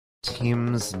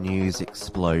Tim's News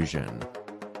Explosion.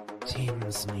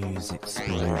 Tim's News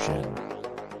Explosion.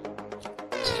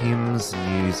 Tim's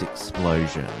News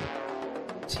Explosion.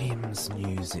 Tim's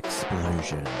News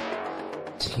Explosion.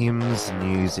 Tim's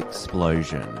News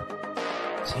Explosion.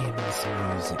 Tim's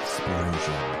News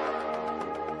Explosion.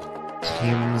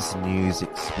 Tim's News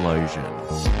Explosion.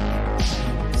 Tim's News Explosion.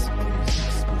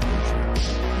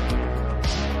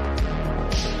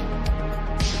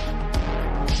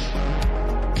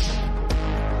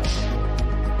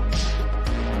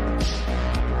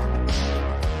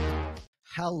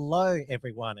 Hello,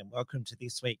 everyone, and welcome to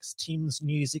this week's Tim's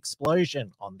News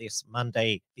Explosion on this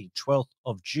Monday, the 12th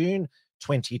of June,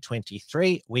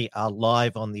 2023. We are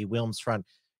live on the Wilmsfront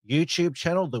YouTube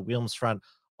channel, the Wilmsfront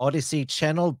Odyssey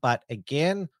channel, but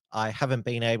again, I haven't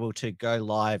been able to go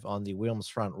live on the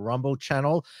Wilmsfront Rumble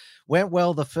channel. Went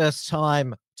well the first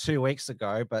time 2 weeks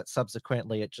ago, but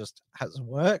subsequently it just hasn't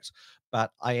worked.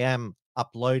 But I am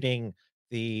uploading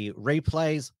the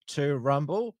replays to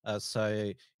Rumble,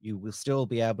 so you will still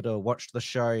be able to watch the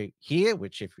show here,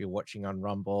 which if you're watching on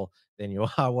Rumble, then you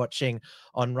are watching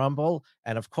on Rumble.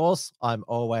 And of course, I'm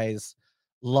always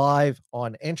live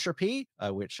on Entropy,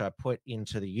 which I put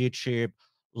into the YouTube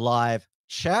live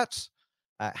chat.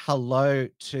 Hello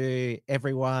to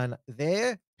everyone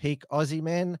there, Peak Aussie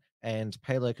Men and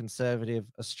Palo Conservative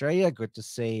Australia. Good to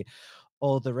see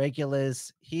all the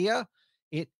regulars here.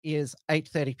 It is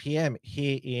 8:30 p.m.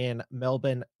 here in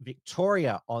Melbourne,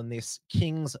 Victoria, on this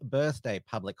King's Birthday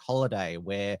public holiday,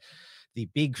 where the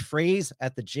big freeze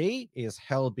at the G is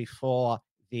held before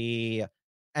the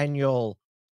annual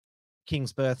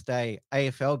King's Birthday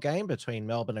AFL game between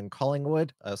Melbourne and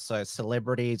Collingwood. So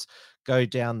celebrities go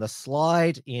down the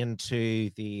slide into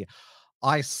the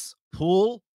ice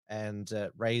pool and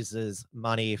raises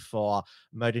money for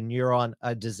motor neuron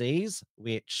disease,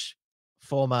 which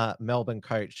former Melbourne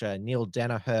coach Neil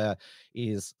Danaher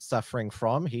is suffering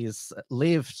from. He's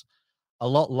lived a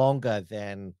lot longer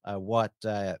than what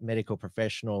medical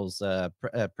professionals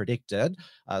predicted.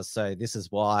 So this is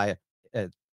why,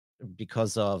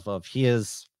 because of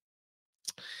his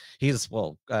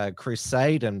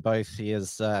crusade and both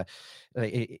his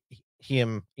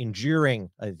him enduring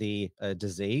the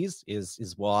disease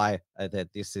is why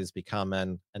that this has become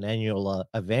an annual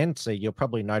event. So you'll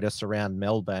probably notice around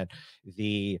Melbourne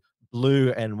the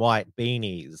blue and white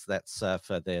beanies. That's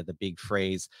for the big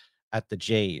freeze at the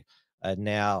G.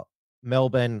 Now,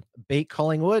 Melbourne beat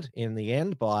Collingwood in the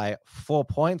end by 4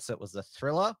 points. It was a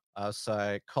thriller.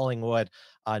 So Collingwood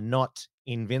are not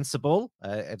invincible.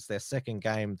 It's their second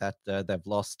game that they've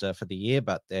lost for the year,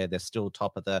 but they're still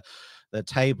top of the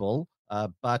table.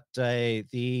 But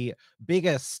the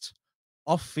biggest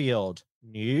off-field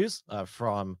news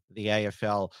from the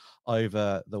AFL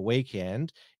over the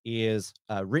weekend is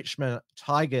Richmond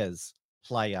Tigers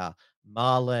player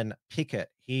Marlion Pickett.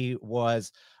 He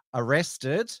was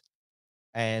arrested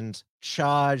and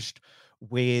charged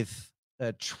with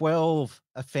 12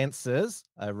 offences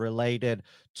related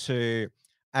to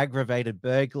aggravated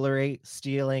burglary,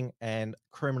 stealing, and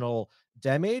criminal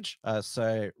damage.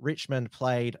 So Richmond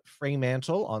played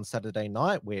Fremantle on Saturday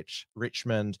night, which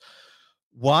Richmond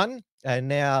won. And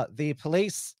now the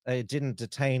police didn't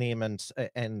detain him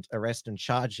and arrest and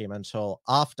charge him until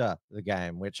after the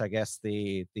game, which I guess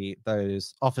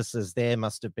those officers there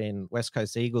must have been West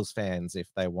Coast Eagles fans if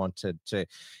they wanted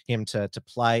him to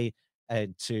play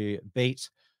and to beat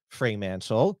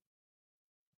Fremantle.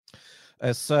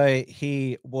 So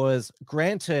he was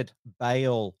granted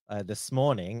bail this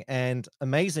morning, and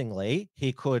amazingly,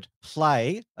 he could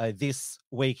play this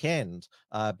weekend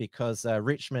because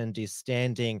Richmond is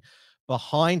standing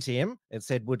behind him. It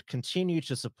said would continue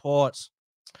to support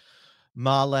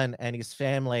Marlion and his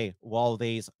family while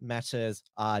these matters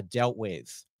are dealt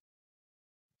with.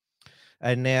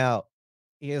 And now,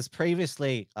 he has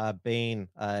previously been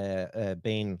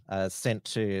sent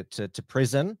to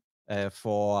prison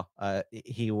for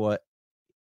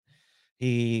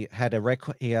he has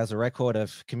a record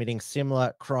of committing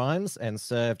similar crimes and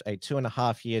served a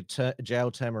 2.5-year jail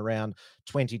term around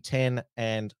 2010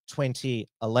 and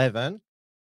 2011.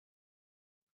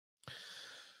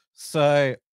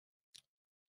 So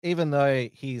even though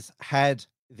he's had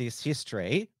this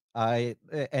history,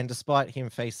 and despite him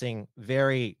facing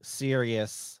very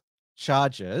serious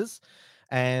charges,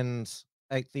 and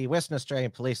the Western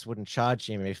Australian Police wouldn't charge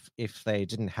him if they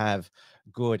didn't have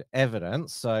good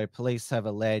evidence. So police have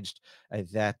alleged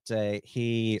that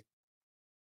he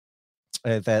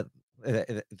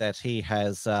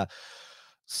has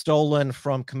stolen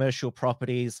from commercial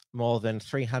properties more than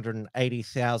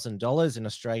 $380,000 in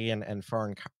Australian and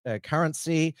foreign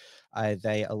currency.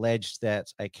 They alleged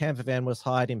that a camper van was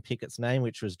hired in Pickett's name,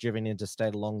 which was driven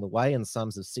interstate along the way, and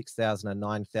sums of $6,000 and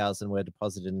 $9,000 were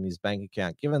deposited in his bank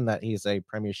account. Given that he's a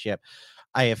Premiership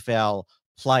AFL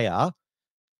player,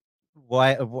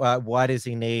 why does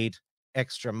he need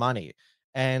extra money?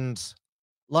 And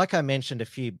like I mentioned a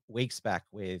few weeks back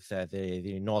with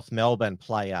the North Melbourne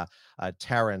player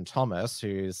Taron Thomas,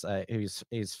 who's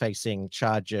facing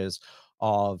charges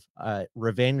of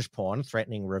revenge porn,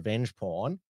 threatening revenge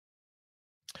porn,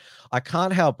 I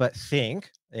can't help but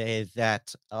think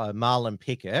that Marlon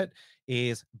Pickett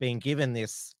is being given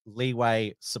this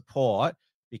leeway support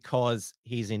because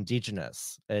he's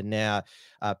Indigenous. And now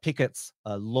Pickett's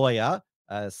lawyer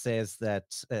says that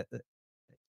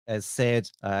has said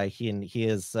in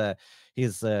his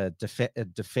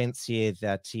defense here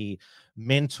that he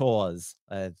mentors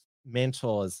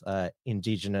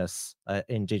indigenous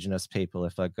people.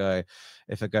 If I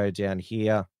go down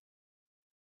here,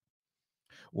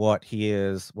 what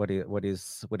his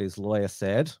lawyer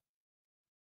said.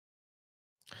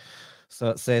 So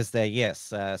it says there,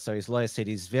 yes. So his lawyer said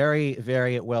he's very,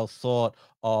 very well thought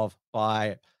of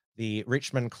by the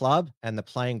Richmond club and the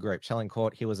playing group, telling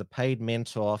court he was a paid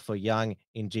mentor for young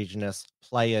Indigenous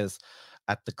players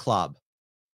at the club.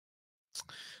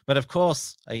 But of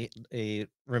course,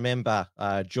 remember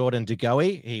Jordan De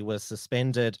Goey, he was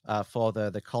suspended for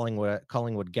the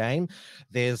Collingwood game.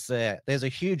 There's a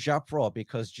huge uproar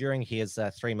because during his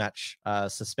 3-match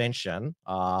suspension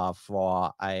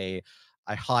for a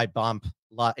high bump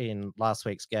in last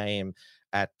week's game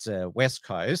at West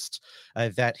Coast,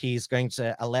 that he's going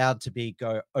to allowed to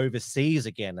go overseas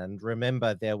again. And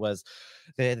remember, there was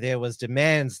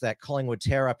demands that Collingwood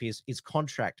tear up his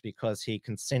contract because he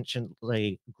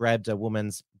consensually grabbed a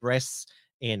woman's breasts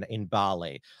in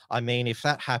Bali. I mean, if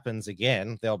that happens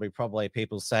again, there'll be probably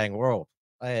people saying, well,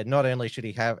 not only should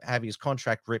he have his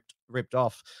contract ripped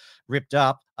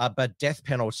up, but death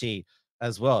penalty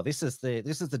as well. This is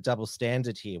the double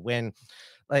standard here. When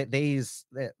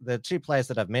the two players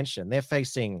that I've mentioned, they're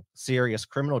facing serious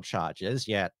criminal charges,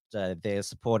 yet their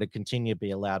supported continue to be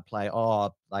allowed play.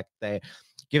 Like they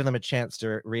give them a chance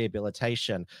to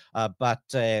rehabilitation. But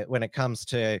when it comes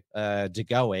to De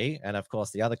Goey and of course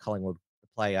the other Collingwood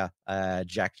player,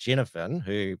 Jack Ginnivan,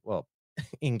 who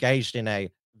engaged in a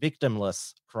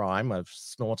victimless crime of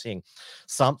snorting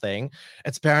something,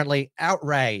 it's apparently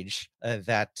outrage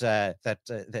that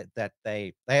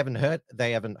they haven't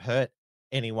hurt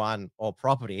anyone or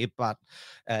property, but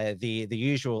the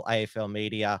usual AFL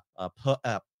media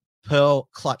pearl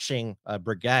clutching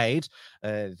brigade,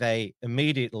 they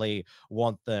immediately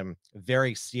want them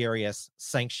very serious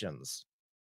sanctions.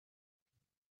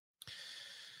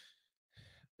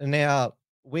 Now,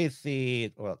 with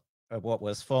what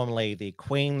was formerly the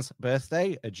Queen's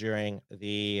birthday during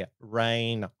the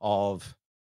reign of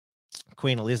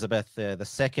Queen Elizabeth II,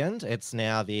 it's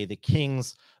now the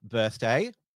King's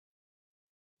birthday.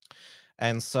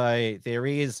 And so there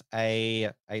is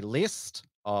a list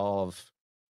of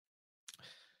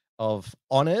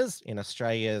honours in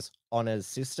Australia's honours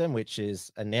system, which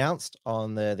is announced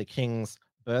on the King's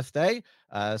birthday.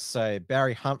 So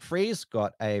Barry Humphries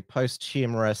got a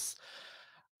posthumous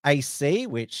AC,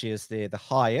 which is the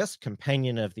highest,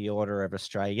 Companion of the Order of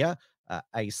Australia,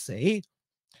 AC.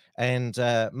 And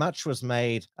much was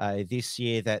made this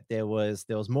year that there was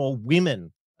more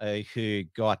women who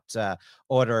got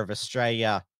Order of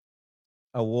Australia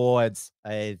awards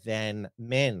than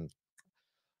men.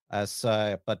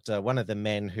 But one of the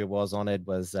men who was honoured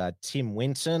was Tim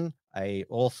Winton, a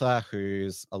author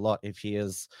who's a lot of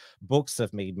his books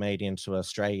have been made into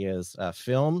Australia's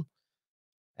film.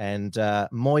 And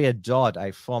Moya Dodd,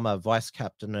 a former vice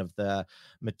captain of the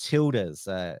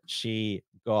Matildas, she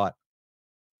got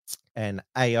an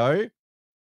AO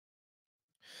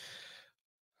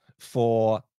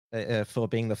for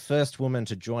being the first woman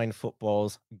to join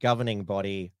football's governing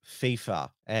body, FIFA.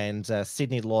 And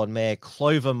Sydney Lord Mayor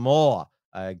Clover Moore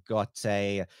got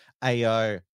a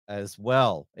AO as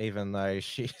well, even though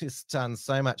she's done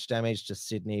so much damage to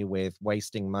Sydney with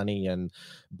wasting money and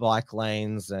bike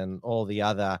lanes and all the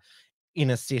other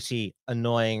inner city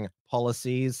annoying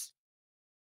policies.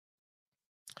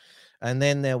 And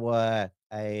then there were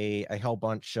a whole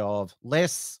bunch of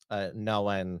less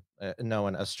known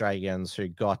Australians who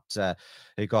got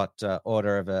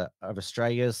Order of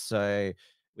Australia. So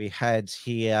we had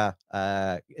here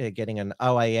getting an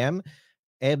OAM,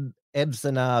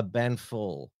 Ebzana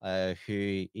Banful,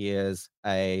 who is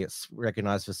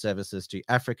recognised for services to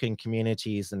African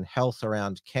communities and health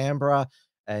around Canberra.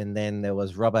 And then there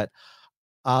was Robert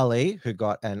Ali, who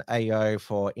got an AO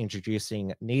for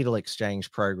introducing needle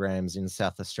exchange programs in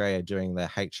South Australia during the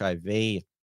HIV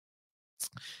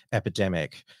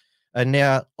epidemic. And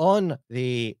now on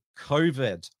the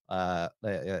COVID,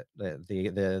 the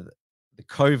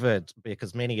COVID,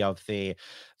 because many of the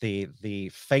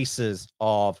faces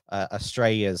of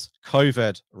Australia's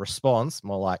COVID response,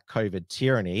 more like COVID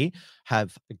tyranny,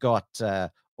 have got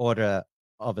Order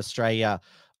of Australia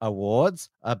awards.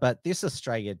 But this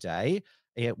Australia Day,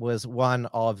 it was one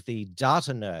of the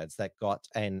data nerds that got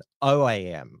an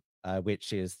OAM,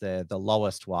 which is the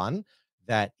lowest one.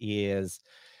 That is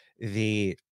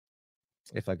if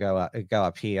I go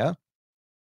up here.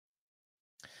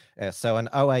 So an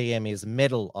OAM is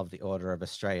Medal of the Order of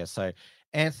Australia. So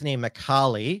Anthony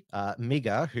Macali,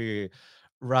 Migger, who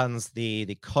runs the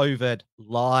COVID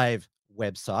Live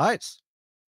website,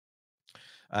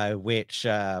 which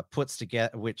puts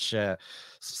together,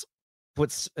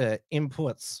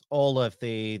 inputs all of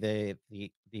the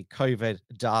COVID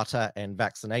data and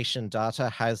vaccination data,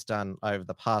 has done over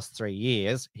the past 3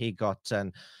 years. He got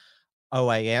an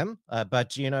OAM, but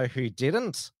do you know who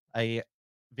didn't?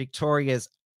 Victoria's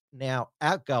now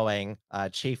outgoing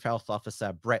Chief Health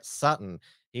Officer, Brett Sutton.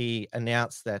 He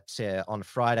announced that on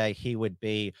Friday he would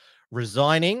be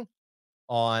resigning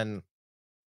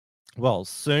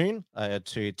soon,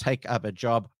 to take up a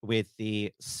job with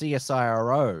the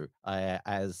CSIRO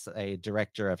as a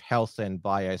Director of Health and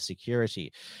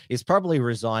Biosecurity. He's probably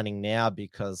resigning now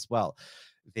because, well,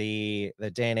 the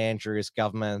Dan Andrews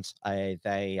government,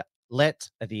 they let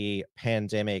the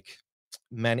pandemic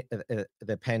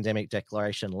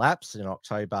declaration lapse in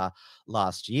October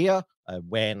last year,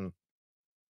 when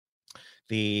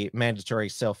the mandatory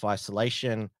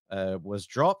self-isolation was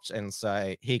dropped, and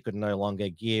so he could no longer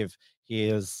give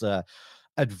his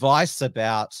advice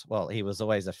about, well, he was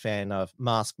always a fan of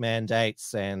mask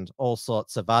mandates and all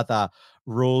sorts of other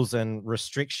rules and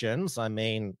restrictions. I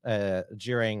mean,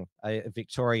 during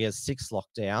Victoria's 6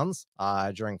 lockdowns,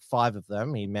 during 5 of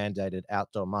them, he mandated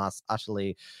outdoor masks,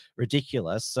 utterly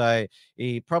ridiculous. So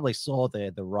he probably saw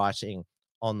the writing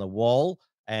on the wall,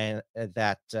 and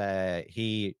that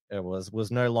he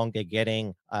was no longer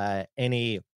getting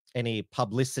any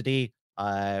publicity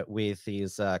with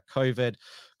his COVID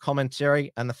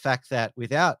commentary, and the fact that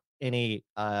without any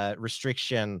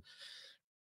restrictions,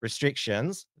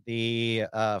 the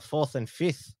 4th and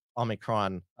 5th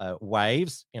Omicron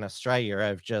waves in Australia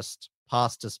have just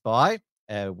passed us by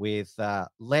with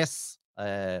less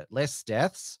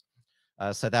deaths.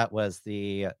 So that was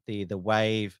the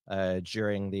wave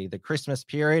during the Christmas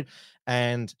period.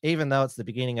 And even though it's the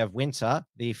beginning of winter,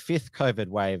 the 5th COVID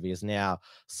wave is now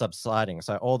subsiding.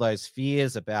 So all those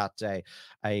fears about a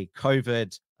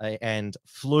COVID and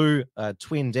flu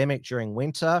twindemic during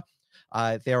winter,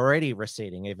 they're already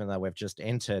receding, even though we've just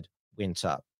entered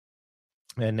winter.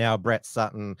 And now Brett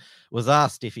Sutton was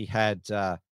asked if he had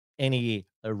any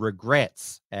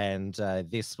regrets, and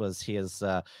this was his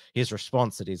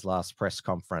response at his last press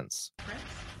conference.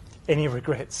 Any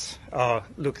regrets? Oh,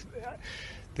 look,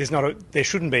 there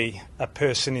shouldn't be a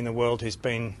person in the world who's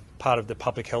been part of the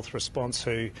public health response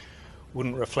who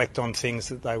wouldn't reflect on things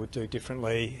that they would do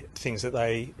differently, things that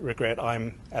they regret.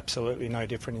 I'm absolutely no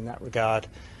different in that regard.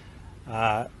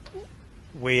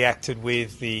 We acted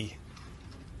with the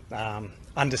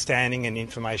understanding and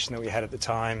information that we had at the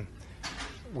time,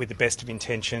 with the best of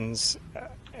intentions,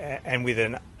 and with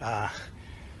an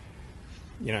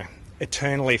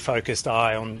eternally focused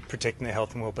eye on protecting the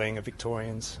health and well-being of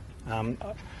Victorians.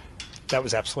 That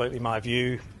was absolutely my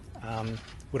view.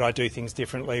 Would I do things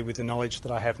differently with the knowledge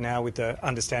that I have now, with the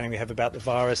understanding we have about the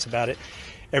virus, about it,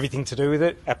 everything to do with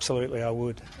it? Absolutely, I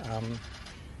would.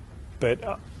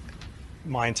 But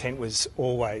my intent was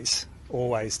always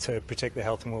to protect the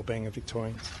health and well-being of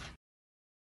Victorians.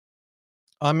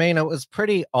 I mean, it was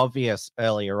pretty obvious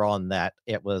earlier on that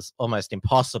it was almost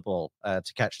impossible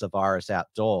to catch the virus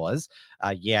outdoors,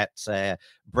 yet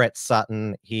Brett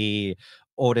Sutton, he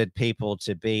ordered people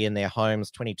to be in their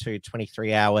homes 22,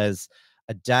 23 hours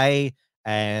a day,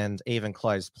 and even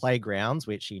closed playgrounds,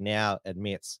 which he now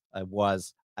admits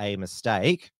was a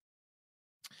mistake.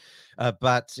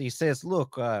 But he says,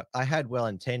 look, I had well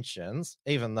intentions,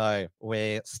 even though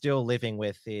we're still living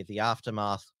with the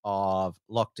aftermath of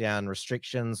lockdown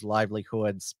restrictions,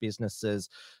 livelihoods, businesses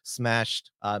smashed,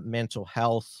 mental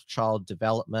health, child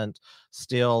development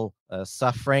still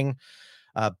suffering.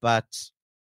 But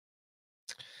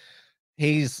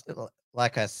he's,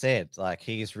 like I said,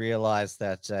 he's realized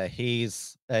that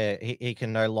he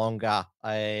can no longer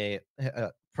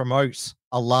promote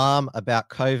alarm about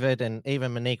COVID, and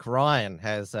even Monique Ryan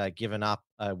has given up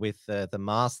with the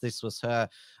mask. This was her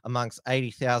amongst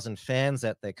 80,000 fans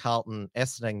at the Carlton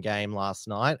Essendon game last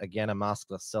night. Again, a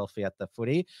maskless selfie at the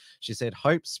footy. She said,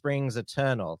 "Hope springs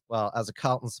eternal." Well, as a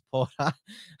Carlton supporter,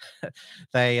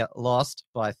 they lost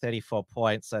by 34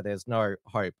 points, so there's no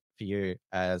hope for you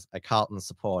as a Carlton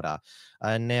supporter.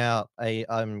 Now,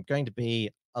 I'm going to be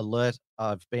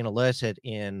I've been alerted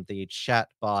in the chat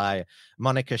by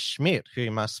Monica Schmidt,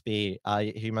 who must be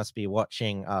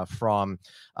watching from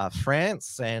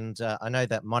France, and I know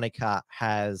that Monica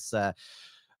has.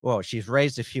 Well, she's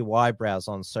raised a few eyebrows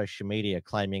on social media,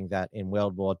 claiming that in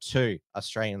World War II,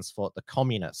 Australians fought the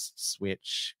communists,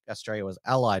 which Australia was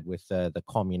allied with the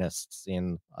communists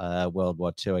in World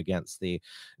War II against the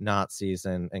Nazis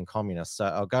and communists. So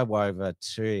I'll go over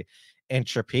to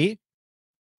Entropy.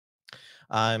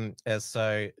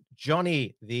 So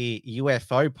Johnny, the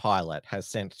UFO pilot, has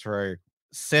sent through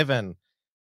 $7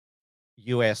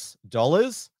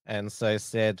 and so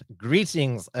said,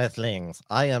 "Greetings, Earthlings.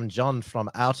 I am John from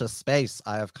outer space.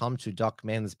 I have come to dock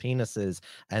men's penises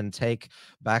and take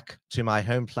back to my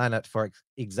home planet for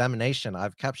examination.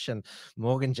 I've captioned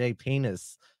Morgan J.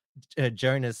 Penis,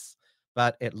 Jonas,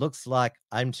 but it looks like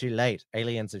I'm too late.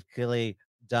 Aliens have clearly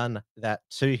done that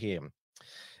to him."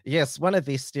 Yes, one of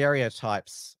the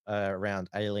stereotypes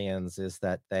around aliens is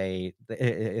that they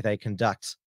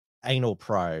conduct anal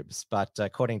probes, but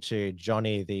according to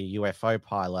Johnny, the UFO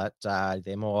pilot,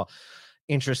 they're more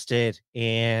interested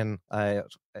in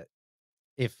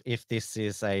if this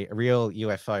is a real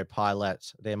UFO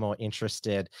pilot, they're more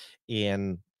interested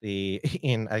in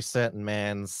in a certain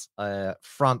man's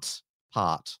front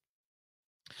part.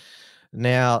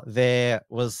 Now, there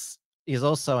is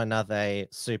also another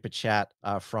super chat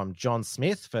from John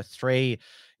Smith for $3.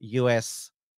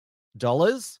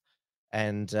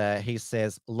 And he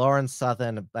says, "Lauren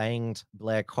Southern banged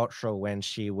Blair Cottrell when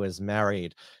she was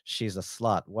married. She's a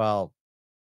slut." Well,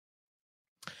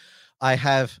 I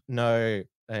have no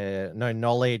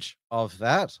knowledge of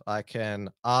that. I can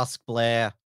ask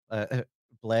Blair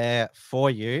for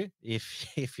you if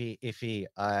he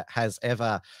has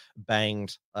ever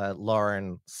banged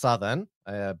Lauren Southern.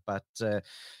 But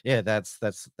yeah, that's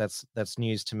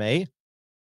news to me.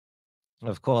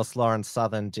 Of course, Lauren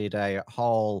Southern did a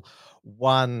whole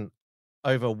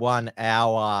over 1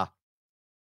 hour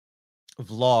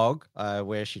vlog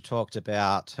where she talked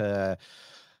about her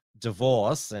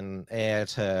divorce and aired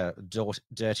her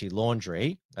dirty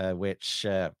laundry, which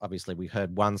obviously we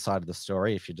heard one side of the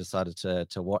story if you decided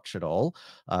to watch it all,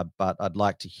 but I'd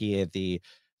like to hear the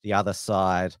other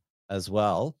side as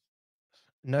well.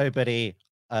 Nobody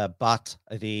but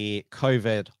the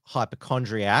COVID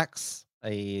hypochondriacs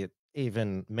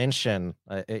even mention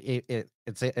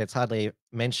it's hardly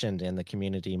mentioned in the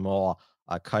community more.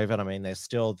 COVID. I mean, there's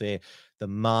still the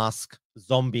mask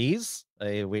zombies,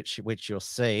 which you'll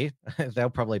see. They'll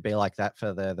probably be like that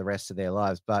for the rest of their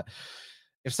lives. But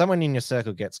if someone in your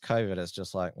circle gets COVID, it's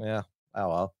just like, yeah, oh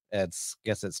well. It's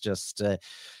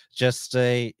just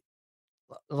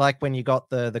like when you got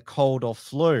the cold or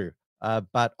flu.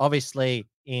 But obviously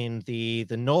in the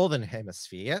Northern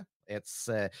Hemisphere, it's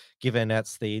given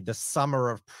it's the summer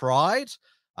of Pride.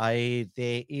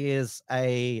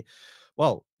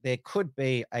 There could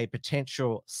be a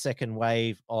potential second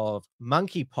wave of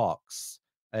monkeypox.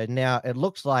 Now, it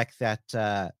looks like that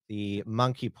the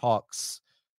monkeypox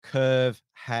curve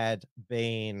had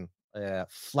been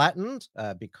flattened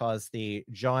because the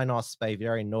Gynos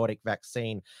Bavarian Nordic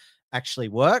vaccine actually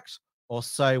worked, or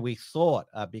so we thought,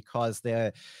 because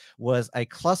there was a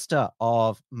cluster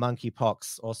of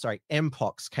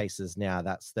Mpox cases now.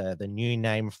 That's the new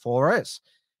name for it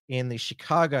in the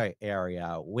Chicago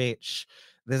area, which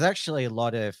there's actually a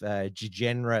lot of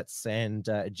degenerates and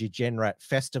degenerate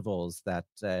festivals that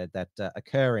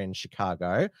occur in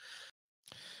Chicago.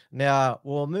 Now,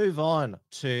 we'll move on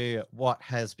to what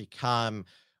has become,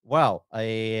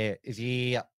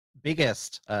 the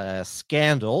biggest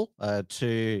scandal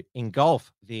to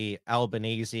engulf the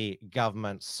Albanese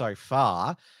government so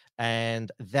far,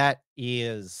 and that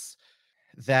is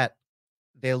that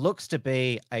there looks to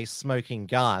be a smoking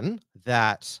gun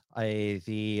that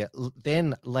the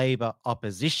then Labor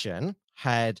opposition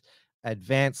had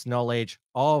advanced knowledge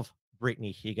of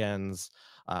Brittany Higgins'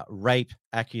 rape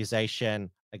accusation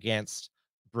against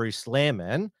Bruce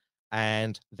Lehrman,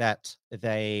 and that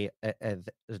they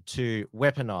to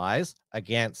weaponize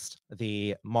against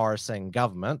the Morrison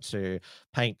government to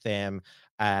paint them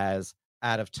as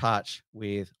out of touch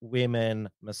with women,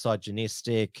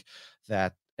 misogynistic,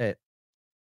 that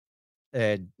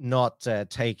not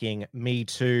taking Me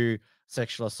Too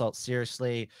sexual assault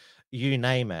seriously. you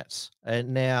name it.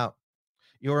 Now,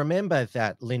 you'll remember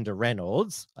that Linda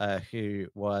Reynolds, who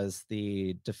was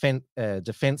the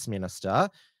defense minister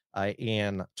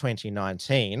in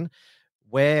 2019,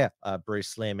 where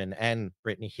Bruce Lemon and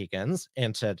Brittany Higgins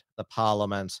entered the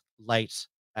parliament late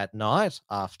at night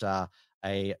after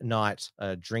a night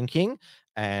drinking,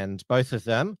 and both of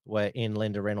them were in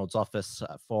Linda Reynolds' office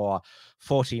for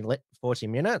 40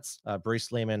 minutes.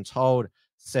 Bruce Lemon told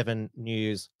 7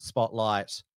 News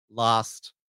Spotlight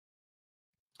last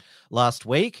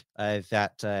week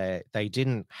that they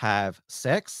didn't have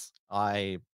sex.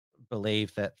 I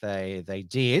believe that they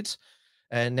did.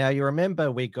 And now you remember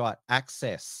we got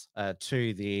access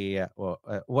to the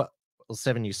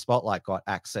 7 News Spotlight got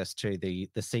access to the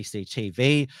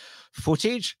CCTV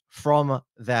footage from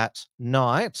that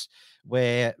night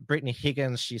where Brittany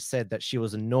Higgins, she said that she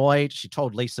was annoyed. She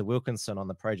told Lisa Wilkinson on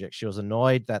the project she was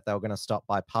annoyed that they were going to stop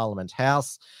by Parliament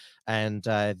House, and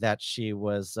that she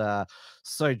was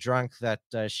so drunk that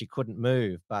she couldn't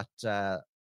move. But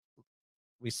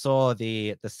we saw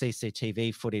the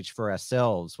CCTV footage for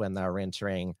ourselves when they were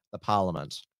entering the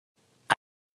parliament.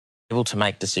 Able to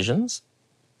make decisions,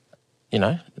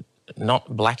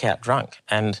 not blackout drunk.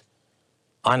 And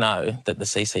I know that the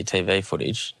CCTV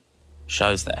footage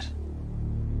shows that.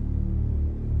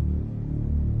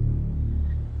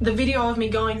 The video of me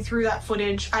going through that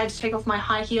footage, I had to take off my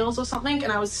high heels or something,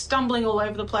 and I was stumbling all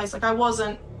over the place. Like, I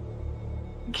wasn't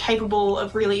capable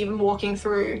of really even walking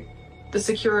through the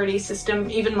security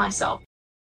system, even myself.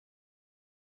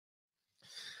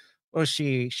 Well,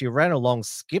 she ran along,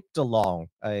 skipped along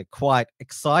quite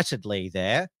excitedly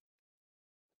there.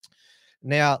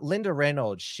 Now, Linda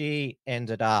Reynolds, she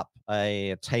ended up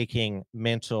taking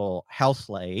mental health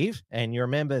leave. And you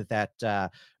remember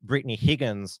that Brittany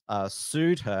Higgins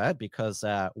sued her because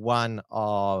you'd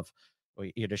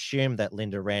assume that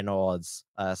Linda Reynolds'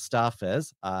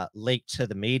 staffers leaked to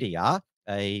the media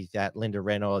that Linda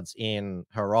Reynolds in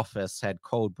her office had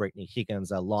called Brittany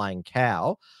Higgins a lying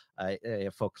cow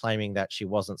for claiming that she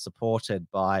wasn't supported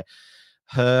by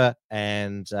her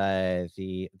and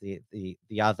the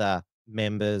other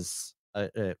members.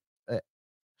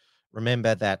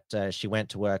 Remember that she went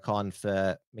to work on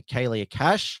for Michaelia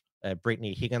Cash,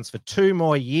 Brittany Higgins, for 2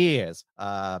 more years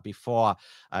before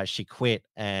she quit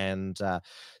and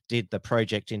did the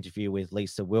project interview with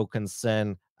Lisa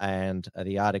Wilkinson and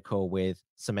the article with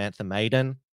Samantha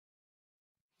Maiden.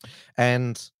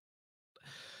 And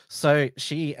so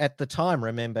she, at the time,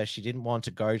 remember, she didn't want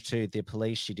to go to the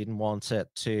police. She didn't want it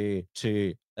to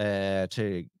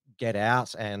get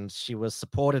out, and she was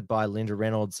supported by Linda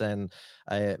Reynolds and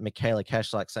Michaelia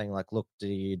Cash, like saying, like, look,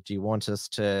 do you want us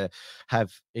to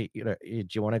have, do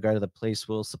you want to go to the police?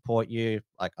 We'll support you.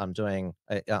 Like, I'm going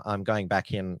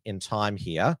back in time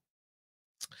here.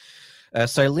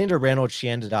 So Linda Reynolds, she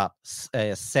ended up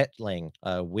settling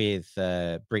with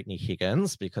Brittany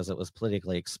Higgins because it was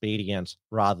politically expedient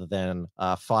rather than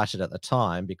fight it at the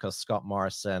time, because Scott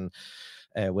Morrison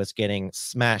was getting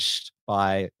smashed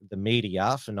by the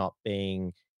media for not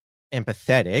being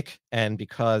empathetic, and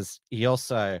because he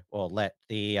also let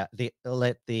the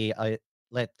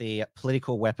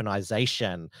political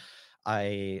weaponization.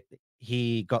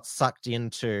 He got sucked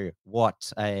into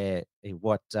what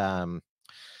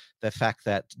the fact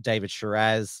that David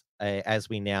Sharaz, as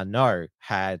we now know,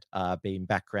 had been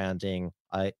backgrounding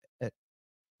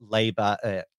Labor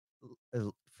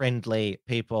friendly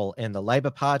people in the Labor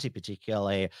Party,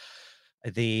 particularly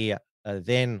the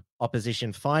then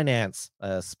opposition finance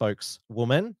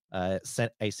spokeswoman,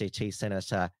 ACT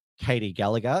Senator Katie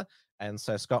Gallagher. And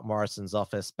so Scott Morrison's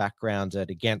office backgrounded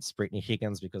against Brittany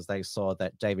Higgins because they saw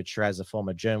that David Sharaz, a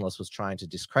former journalist, was trying to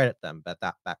discredit them, but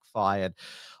that backfired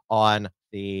on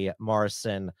the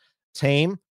Morrison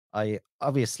team.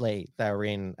 Obviously, they were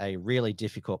in a really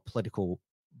difficult political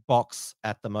box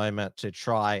at the moment to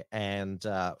try and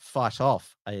fight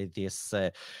off this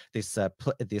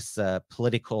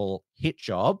political hit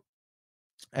job.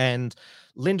 And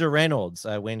Linda Reynolds,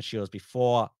 when she was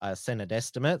before Senate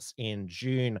estimates in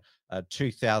June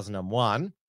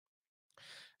 2001,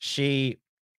 she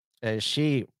let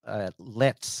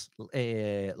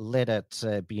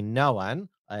it be known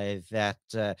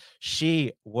that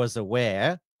she was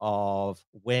aware of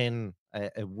when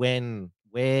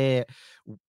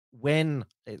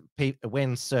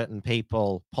certain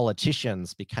people,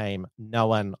 politicians, became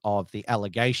known of the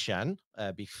allegation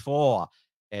before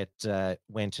it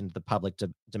went into the public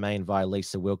domain via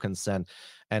Lisa Wilkinson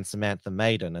and Samantha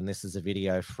Maiden. And this is a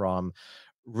video from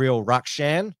Real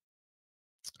Ruckshan.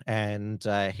 And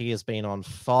he has been on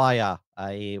fire.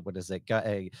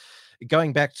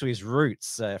 going back to his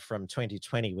roots from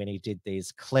 2020 when he did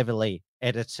these cleverly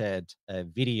edited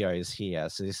videos here.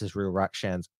 So this is Real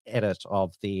Rukshan's edit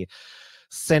of the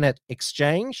Senate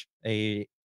exchange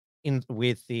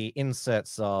with the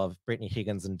inserts of Brittany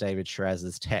Higgins and David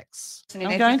Sharaz's texts.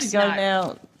 I'm going to go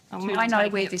now. I know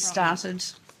where this started.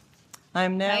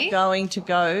 I'm now going to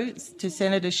go to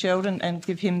Senator Sheldon and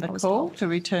give him the call to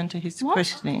return to his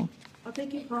questioning. I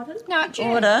beg your pardon? No,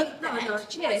 Order. No,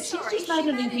 Chair. She's just made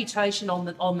an imputation on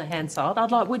the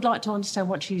Hansard. We'd like to understand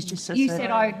what she's just said. You said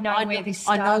I know where this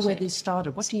started. I know where this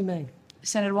started. What do you mean?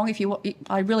 Senator Wong,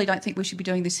 I really don't think we should be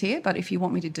doing this here, but if you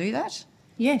want me to do that.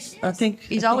 Yes.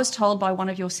 I was told by one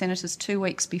of your senators 2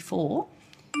 weeks before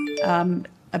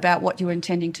about what you were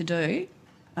intending to do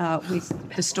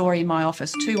with the story in my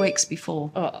office 2 weeks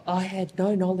before. I had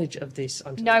no knowledge of this.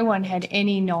 No one had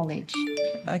any knowledge.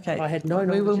 Okay. I had no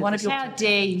knowledge. How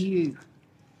dare you?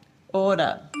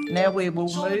 Order. Now we will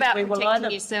It's all move. about We will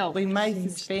protecting yourself. We may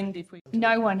suspend if we.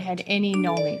 No one had any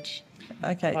knowledge.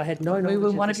 Okay. I had no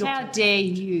knowledge. How dare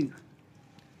you?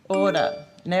 Order.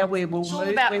 Now we will It's all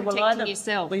move. about We will protecting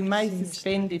yourself. We may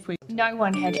suspend if we. No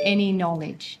one had any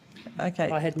knowledge.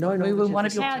 Okay. I had no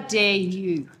knowledge. How dare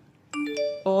you?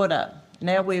 Order.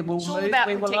 Now we will It's all move. about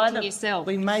We will protecting yourself.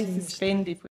 We may suspend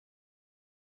if we.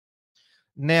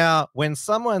 Now, when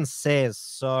someone says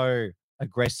so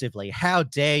aggressively, how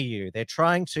dare you, they're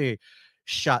trying to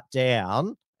shut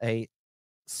down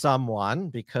someone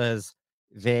because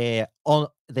they're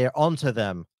onto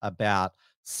them about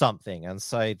something. And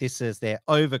so they're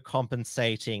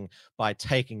overcompensating by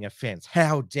taking offense.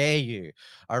 How dare you?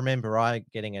 I remember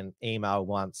getting an email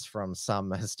once from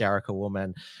some hysterical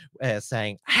woman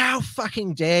saying, how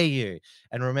fucking dare you?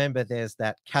 And remember, there's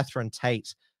that Catherine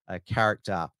Tate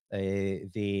character,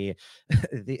 the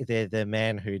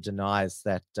man who denies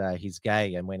that he's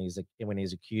gay, and when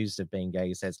he's accused of being gay,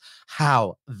 he says,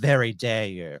 how very dare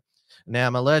you? Now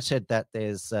I'm alerted that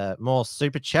there's more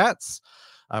super chats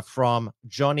from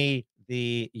Johnny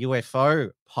the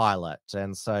UFO pilot,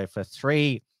 and so for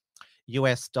 $3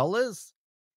 US,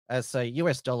 so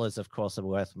US dollars of course are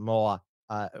worth more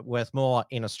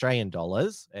in Australian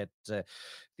dollars at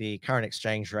the current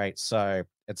exchange rate, so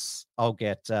I'll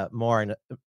get more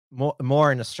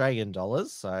in Australian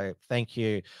dollars. So thank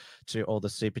you to all the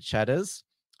super chatters.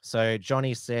 So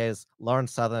Johnny says Lauren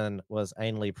Southern was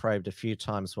anally probed a few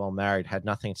times while married, had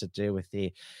nothing to do with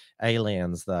the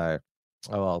aliens though.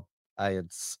 Oh well, I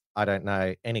don't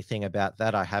know anything about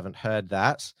that. I haven't heard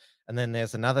that. And then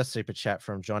there's another super chat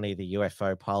from Johnny the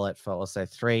UFO pilot for also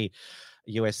 $3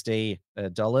 USD.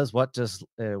 What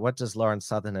does Lauren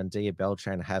Southern and Dia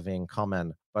Beltran have in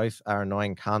common? Both are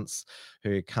annoying cunts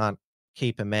who can't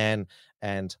keep a man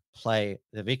and play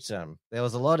the victim. There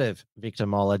was a lot of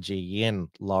victimology in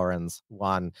Lauren's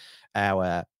 1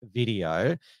 hour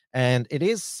video, and it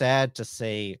is sad to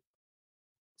see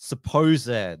supposed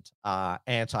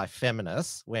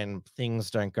anti-feminists, when things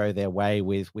don't go their way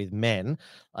with men,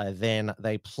 then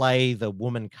they play the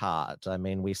woman card. I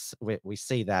mean, we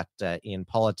see that in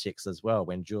politics as well.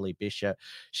 When Julie Bishop,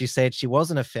 she said she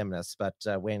wasn't a feminist, but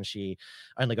when she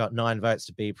only got 9 votes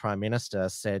to be prime minister,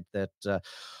 said that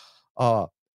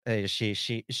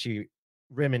she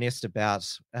reminisced about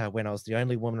when I was the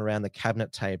only woman around the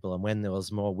cabinet table, and when there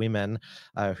was more women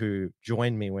who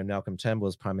joined me when Malcolm Turnbull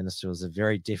was prime minister, it was a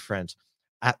very different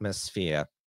atmosphere.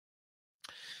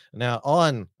 Now,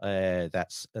 on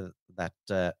that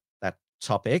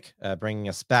topic, bringing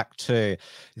us back to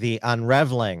the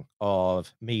unraveling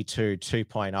of Me Too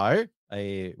 2.0,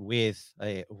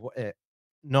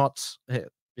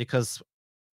 because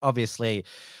obviously,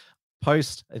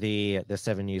 post the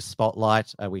 7 News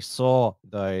spotlight, we saw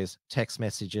those text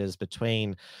messages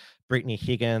between Brittany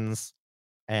Higgins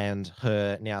and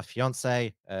her now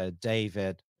fiance,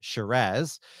 David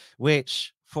Sharaz,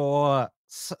 which for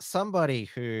somebody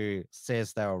who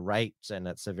says they were raped and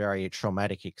it's a very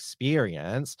traumatic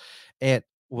experience, it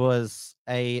was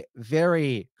a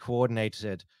very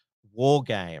coordinated war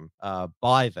game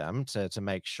by them to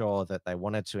make sure that they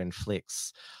wanted to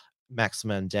inflict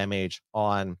maximum damage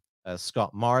on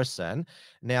Scott Morrison.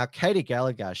 Now, Katie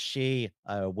Gallagher, she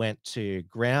went to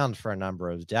ground for a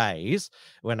number of days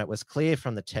when it was clear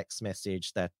from the text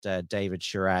message that David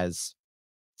Sharaz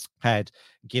had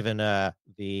given her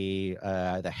the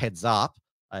heads up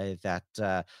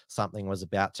that something was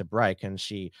about to break, and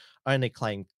she only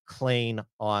claimed clean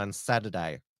on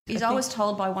Saturday. I was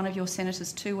told by one of your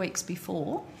senators 2 weeks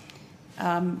before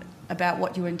about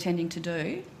what you were intending to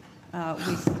do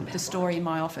with the story in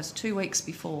my office 2 weeks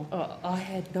before. I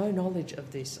had no knowledge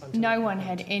of this. No one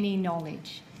had any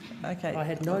knowledge. Okay. I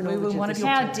had no knowledge of this.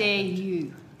 How dare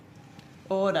you?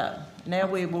 Order. Now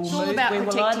we will It's all move. about we will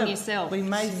protecting either, yourself. We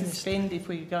may suspend if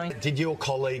we're going. Did your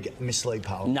colleague mislead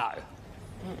Parliament? No,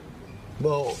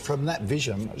 Well, from that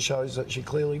vision, it shows that she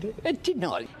clearly did. it did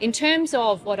not. In terms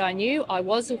of what I knew, I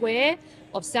was aware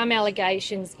of some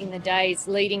allegations in the days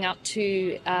leading up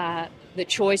to the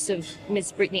choice of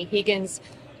Ms Brittany Higgins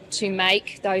to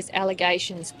make those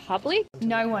allegations public.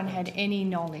 No one had any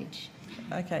knowledge.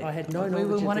 Okay. I had no We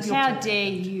will knowledge of this. How dare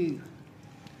you?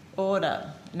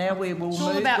 Order. Now we will It's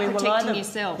all move. about we will protecting either,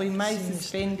 yourself. We may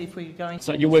suspend if we're going.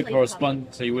 So you were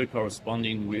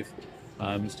corresponding with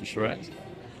Mr. Sharaz?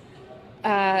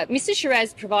 Mr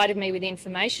Sharaz provided me with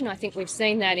information. I think we've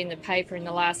seen that in the paper in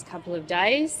the last couple of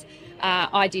days.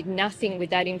 I did nothing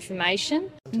with that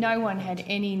information. No one had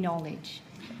any knowledge.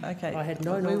 Okay. I had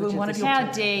no We knowledge will of this.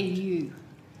 How dare you?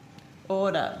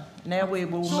 Order. Now we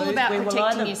will It's move. all about we will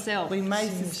protecting either, yourself. We may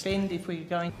suspend if we're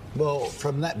going. Well,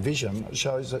 from that vision, it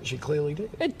shows that she clearly did.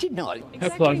 It did not.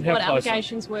 Exactly what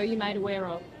allegations were you made aware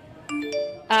of?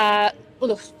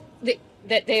 Look,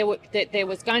 that there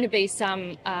was going to be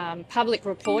some public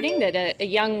reporting that a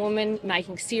young woman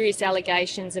making serious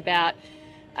allegations about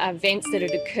events that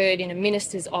had occurred in a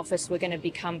minister's office were going to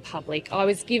become public. I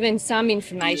was given some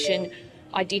information.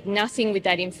 I did nothing with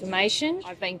that information.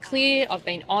 I've been clear, I've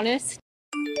been honest.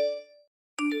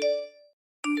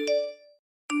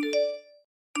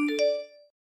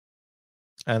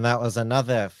 And that was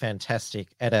another fantastic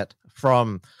edit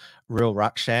from Real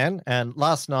Ruckshan. And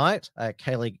last night,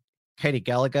 Katie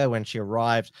Gallagher, when she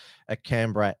arrived at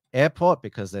Canberra Airport,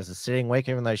 because there's a sitting week,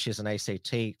 even though she's an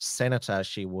ACT senator,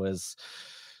 she was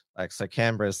like, so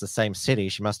Canberra is the same city.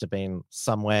 She must have been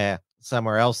somewhere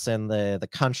else in the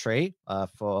country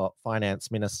for finance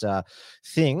minister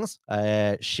things.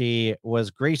 She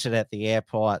was greeted at the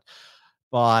airport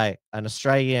by an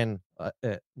Australian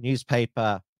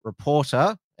newspaper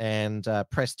reporter and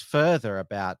pressed further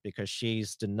about because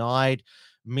she's denied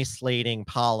misleading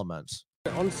Parliament.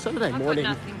 On Saturday morning,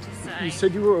 you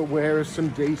said you were aware of some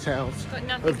details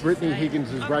of Brittany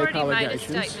Higgins' rape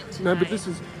allegations. No, but this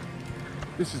is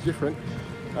different.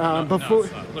 Before,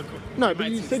 but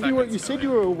you said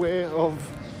you were aware of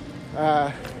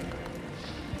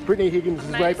Brittany Higgins'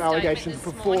 rape allegations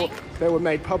before they were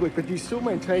made public, but you still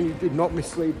maintain you did not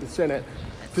mislead the Senate,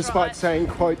 despite saying,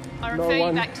 quote, no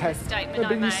one had. No,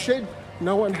 but you said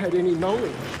no one had any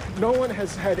knowledge. No one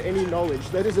has had any knowledge.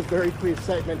 That is a very clear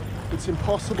statement. It's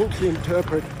impossible to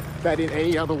interpret that in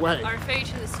any other way. I refer you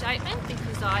to the statement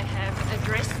because I have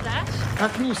addressed that. How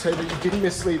can you say that you didn't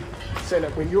mislead the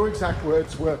Senate when your exact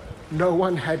words were no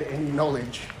one had any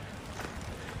knowledge?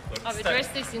 I've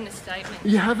addressed this in the statement.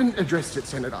 You haven't addressed it,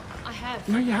 Senator. I have.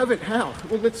 No, you haven't. How?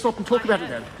 Well, let's stop and talk about it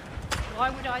then. Why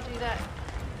would I do that?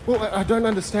 Well, I don't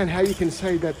understand how you can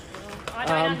say that I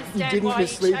don't understand you didn't why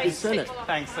mislead you the Senate.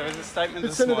 Thanks. There was a statement But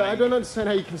this Senator, morning. I don't understand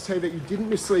how you can say that you didn't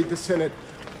mislead the Senate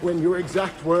when your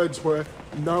exact words were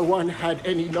no one had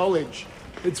any knowledge.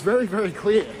 It's very, very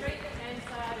clear.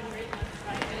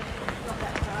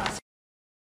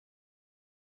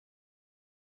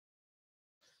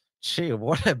 Gee,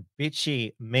 what a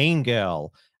bitchy mean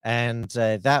girl. And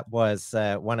that was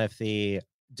one of the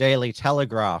Daily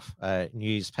Telegraph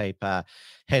newspaper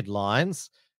headlines.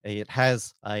 It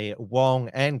has a Wong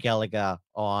and Gallagher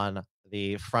on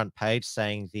the front page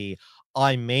saying the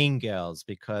I mean girls,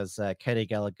 because Katie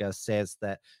Gallagher says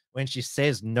that when she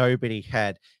says nobody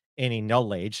had any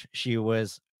knowledge, she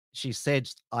said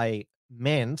I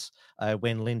meant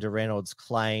when Linda Reynolds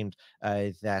claimed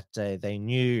that they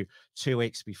knew 2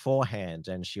 weeks beforehand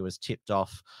and she was tipped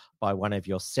off by one of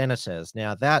your senators.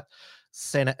 Now that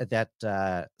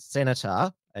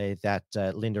senator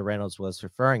that Linda Reynolds was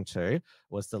referring to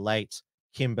was the late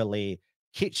Kimberly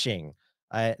Kitching.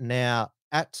 Now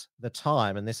at the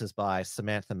time, and this is by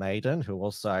Samantha Maiden, who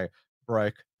also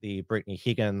broke the Brittany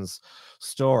Higgins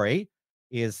story,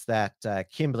 is that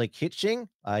Kimberly Kitching,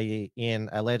 in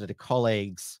a letter to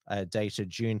colleagues dated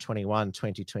June 21,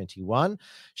 2021,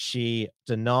 she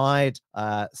denied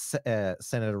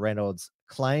Senator Reynolds'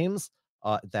 claims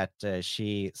that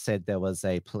she said there was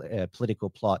a political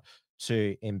plot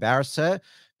to embarrass her,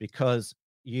 because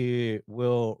you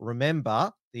will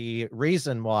remember the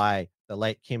reason why the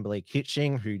late Kimberly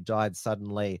Kitching, who died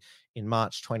suddenly in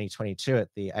March 2022 at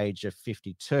the age of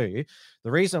 52,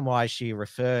 the reason why she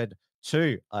referred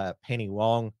to Penny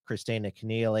Wong, Christina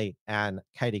Keneally, and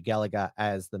Katie Gallagher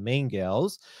as the mean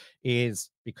girls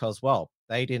is because, well,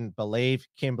 they didn't believe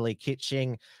Kimberly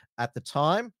Kitching at the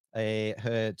time.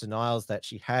 Her denials that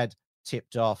she had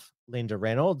tipped off Linda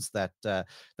Reynolds that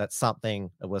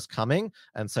something was coming.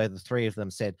 And so the three of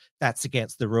them said, that's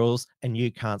against the rules and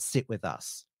you can't sit with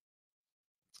us.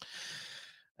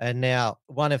 And now,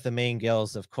 one of the mean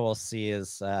girls, of course,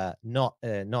 is not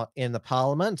in the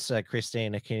Parliament.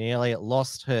 Christina Keneally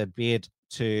lost her bid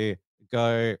to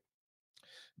go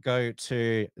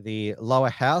to the lower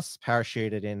house,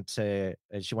 parachuted into.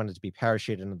 She wanted to be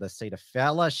parachuted into the seat of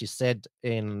Fowler. She said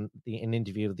in an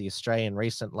interview with the Australian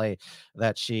recently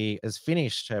that she has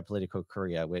finished her political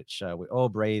career, which we all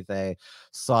breathe a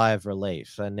sigh of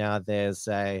relief. And now there's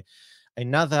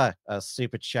another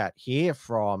super chat here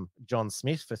from John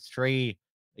Smith for $3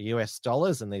 US,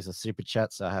 and these are super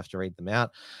chats, so I have to read them out.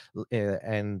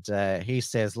 And he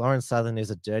says Lauren Southern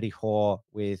is a dirty whore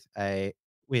with a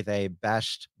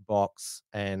bashed box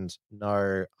and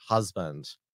no husband.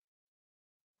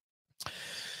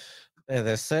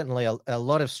 There's certainly a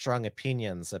lot of strong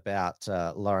opinions about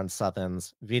Lauren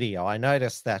Southern's video. I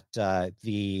noticed that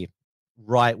the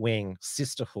right-wing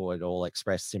sisterhood all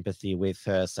expressed sympathy with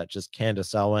her, such as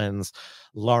Candace Owens,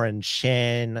 Lauren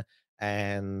Chen,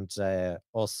 and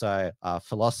also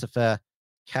philosopher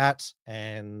Kat,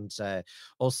 and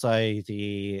also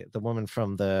the woman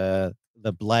from the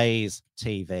Blaze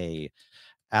TV,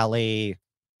 Ali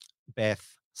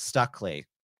Beth Stuckley.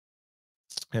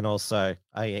 And also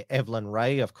Evelyn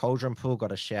Ray of Cauldron Pool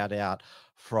got a shout out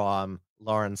from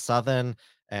Lauren Southern,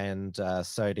 and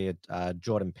so did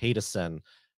Jordan Peterson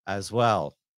as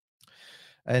well.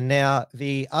 And now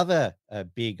the other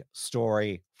big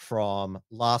story from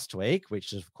last week,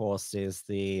 which of course is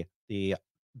the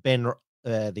Ben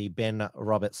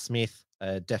Robert Smith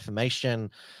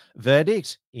defamation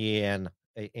verdict in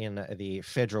the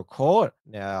federal court.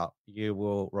 Now, you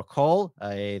will recall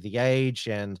The Age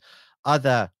and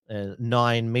other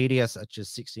 9 media, such as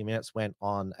 60 Minutes, went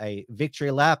on a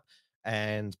victory lap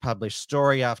and published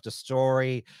story after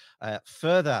story,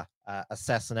 further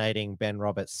assassinating Ben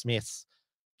Robert Smith's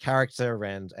character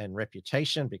and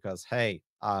reputation, because, hey,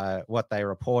 what they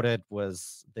reported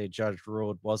was the judge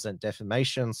ruled wasn't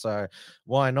defamation, so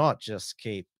why not just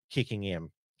keep kicking him?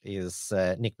 Is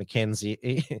Nick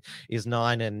McKenzie is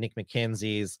 9 and Nick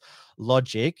McKenzie's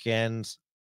logic. And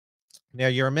now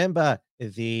you remember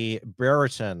the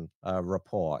Brereton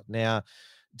report. Now,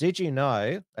 did you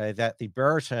know that the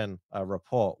Brereton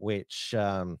report, which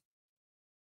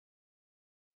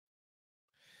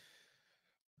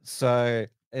so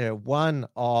the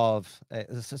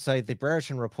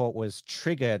Brereton report was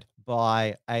triggered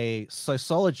by a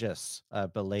sociologist,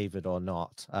 believe it or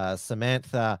not,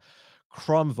 Samantha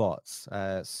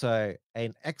Crompvoets, so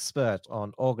an expert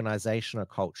on organizational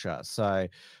culture. So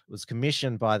it was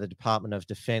commissioned by the Department of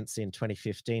Defense in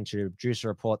 2015 to produce a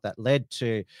report that led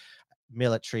to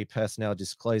military personnel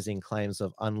disclosing claims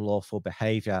of unlawful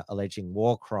behavior alleging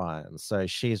war crimes. So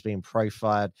she's been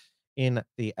profiled in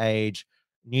The Age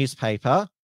newspaper.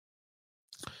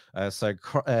 So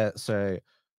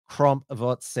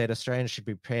Crompvoets said Australians should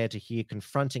be prepared to hear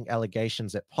confronting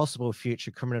allegations at possible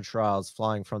future criminal trials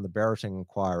flying from the Brereton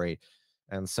inquiry.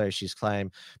 And so she's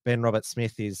claimed Ben Robert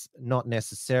Smith is not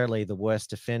necessarily the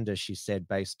worst offender, she said,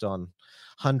 based on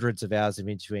hundreds of hours of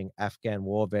interviewing Afghan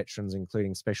war veterans,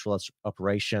 including special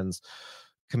operations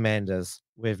commanders.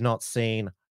 We've not seen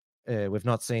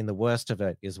the worst of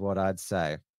it, is what I'd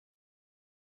say.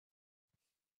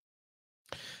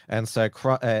 And so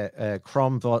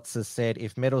Crompvoets has said,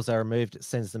 if medals are removed, it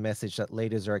sends the message that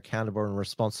leaders are accountable and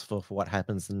responsible for what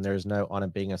happens, and there is no honor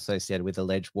being associated with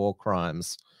alleged war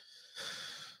crimes.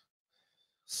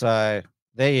 So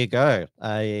there you go.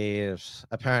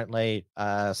 Apparently,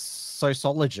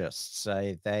 sociologists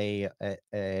they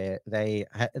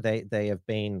have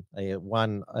been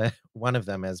one of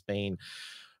them has been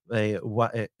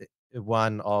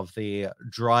one of the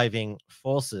driving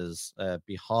forces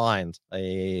behind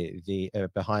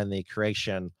the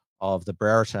creation of the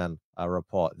Brereton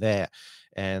report there.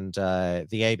 And the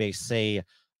ABC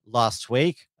last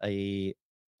week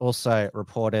also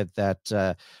reported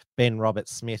that Ben Robert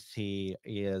Smith, he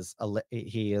is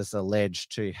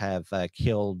alleged to have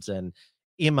killed an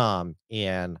imam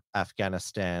in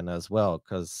Afghanistan as well,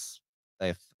 because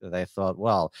they thought,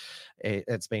 well,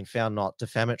 it's been found not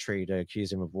defamatory to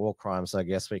accuse him of war crimes, so I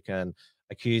guess we can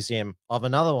accuse him of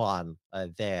another one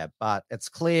there. But it's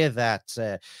clear that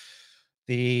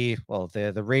the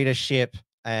readership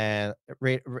and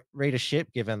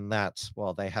readership, given that,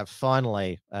 well, they have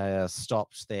finally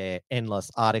stopped their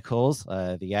endless articles,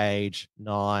 The Age,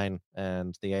 9,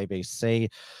 and the ABC,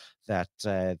 that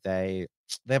they're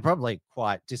probably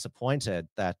quite disappointed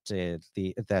that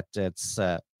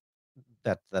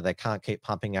that they can't keep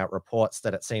pumping out reports,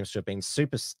 that it seems to have been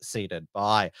superseded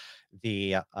by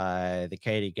the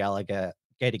Katie Gallagher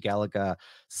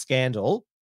scandal,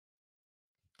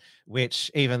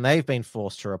 which even they've been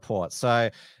forced to report.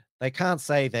 So They can't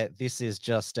say that this is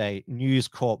just a News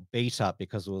Corp beat-up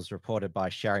because it was reported by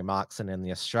Sherry Markson in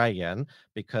The Australian,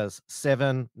 because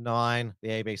 7, 9, the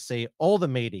ABC, all the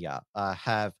media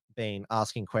have been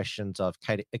asking questions of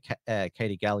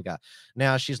Katie Gallagher.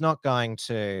 Now, she's not going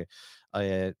to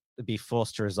be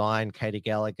forced to resign, Katie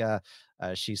Gallagher.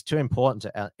 She's too important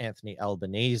to Anthony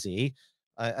Albanese.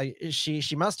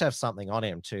 She must have something on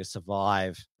him to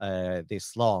survive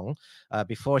this long.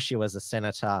 Before she was a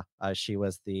senator, she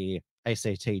was the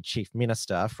ACT chief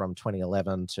minister from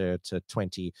 2011 to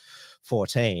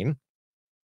 2014.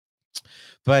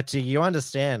 But you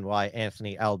understand why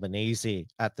Anthony Albanese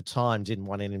at the time didn't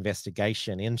want an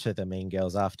investigation into the Mean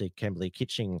Girls after Kimberly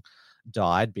Kitching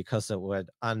died, because it would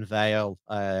unveil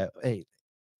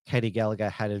Katie Gallagher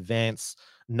had advanced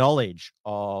knowledge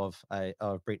of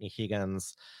Brittany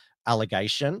Higgins'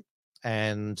 allegation.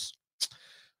 And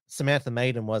Samantha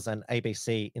Maiden was on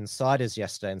ABC Insiders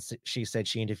yesterday, and she said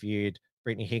she interviewed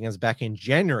Brittany Higgins back in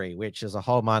January, which is a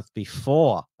whole month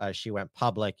before she went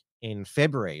public in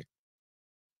February.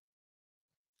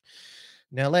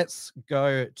 Now let's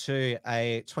go to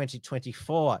a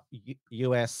 2024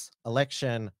 US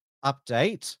election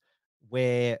update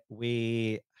where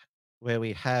we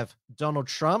have Donald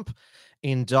Trump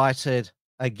indicted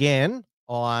again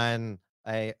on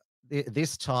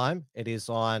this time it is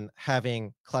on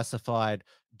having classified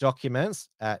documents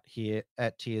at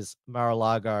his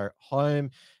Mar-a-Lago home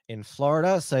in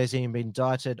Florida. So he's been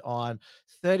indicted on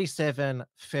 37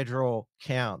 federal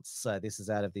counts. So this is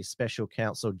out of the Special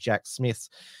Counsel Jack Smith's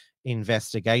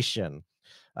investigation.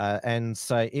 And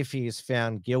so if he is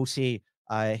found guilty,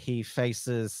 he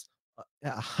faces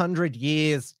 100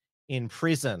 years in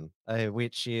prison,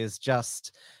 which is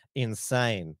just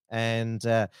insane. And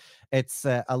it's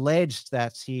alleged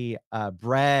that he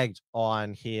bragged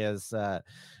on his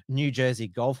New Jersey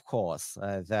golf course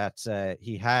that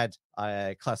he had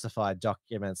classified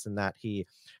documents and that he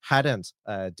hadn't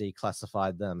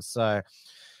declassified them. So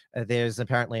there's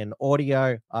apparently an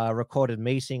audio recorded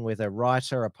meeting with a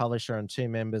writer, a publisher, and 2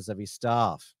 members of his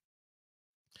staff.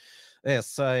 Yeah,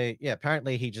 so yeah,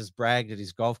 apparently he just bragged at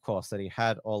his golf course that he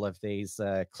had all of these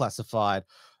classified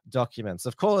documents.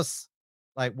 Of course,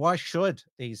 like, why should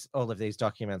all of these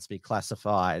documents be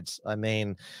classified? I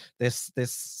mean, there's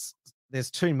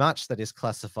too much that is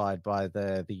classified by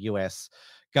the US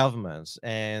government.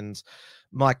 And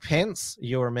Mike Pence,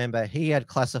 you'll remember, he had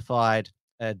classified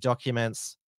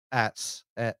documents at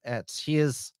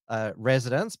his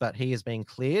residence, but he has been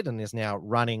cleared and is now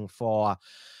running for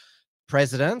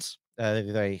president.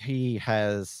 He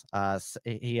has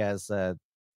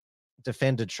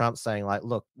defended Trump, saying, like,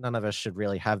 look, none of us should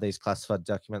really have these classified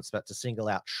documents, but to single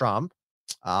out Trump,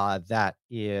 that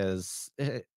is,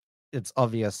 it's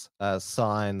obvious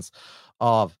signs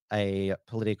of a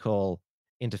political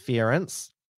interference.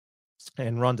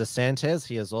 And Ron DeSantis,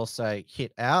 he has also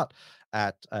hit out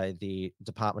at the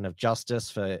Department of Justice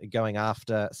for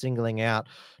singling out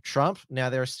Trump. Now,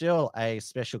 there is still a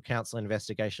special counsel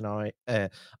investigation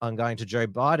ongoing to Joe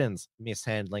Biden's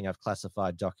mishandling of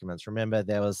classified documents. Remember,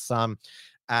 there was some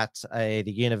at the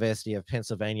University of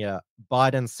Pennsylvania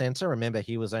Biden Center. Remember,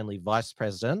 he was only vice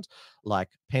president like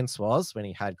Pence was when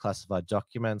he had classified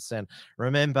documents. And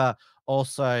remember,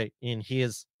 also in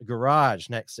his garage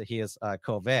next to his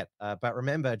Corvette. But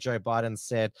remember, Joe Biden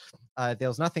said there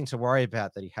was nothing to worry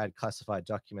about that he had classified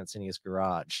documents in his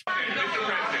garage.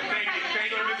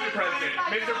 Mr. President,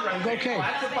 okay.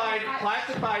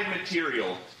 Classified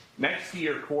material next to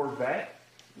your Corvette.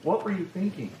 What were you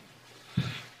thinking?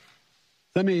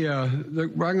 Let me,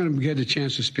 I'm going to get a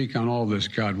chance to speak on all this,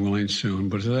 God willing, soon.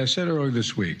 But as I said earlier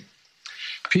this week,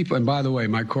 people, and by the way,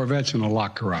 my Corvette's in a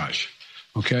locked garage.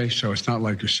 Okay, so it's not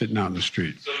like you're sitting out in the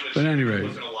street. But anyway,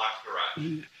 was in a locked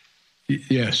garage.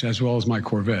 Yes, as well as my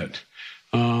Corvette.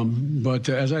 But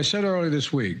as I said earlier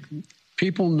this week,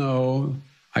 people know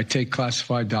I take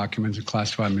classified documents and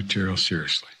classified material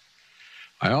seriously.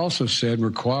 I also said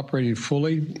we're cooperating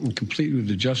fully and completely with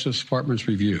the Justice Department's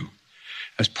review.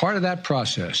 As part of that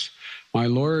process, my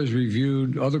lawyers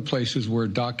reviewed other places where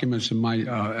documents from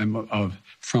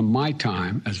my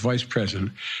time as vice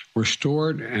president were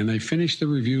stored, and they finished the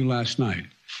review last night.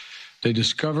 They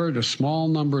discovered a small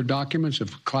number of documents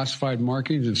of classified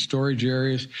markings in storage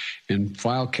areas and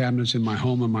file cabinets in my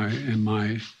home and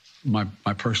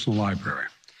my personal library.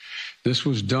 This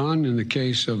was done in the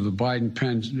case of the Biden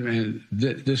Penn.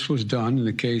 This was done in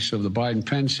the case of the Biden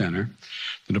Penn Center.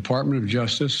 The Department of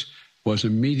Justice was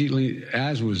immediately,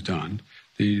 as was done,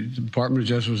 the Department of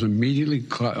Justice was immediately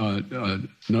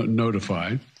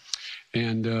notified,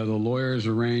 and the lawyers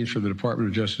arranged for the Department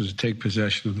of Justice to take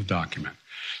possession of the document.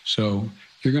 So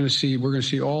We're going to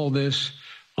see all this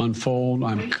unfold.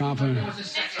 I'm confident.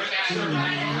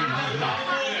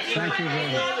 Thank you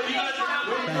very much.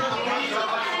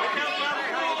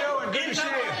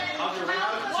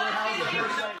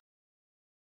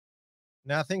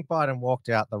 Now, I think Biden walked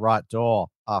out the right door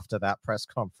after that press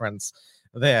conference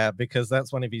there, because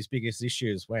that's one of his biggest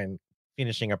issues when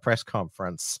finishing a press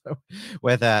conference,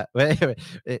 whether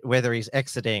he's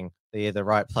exiting the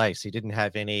right place. He didn't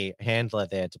have any handler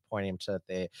there to point him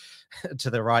to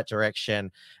the right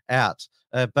direction out.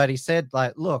 But he said,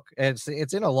 like, look, it's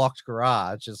in a locked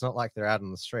garage. It's not like they're out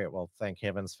on the street. Well, thank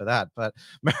heavens for that. But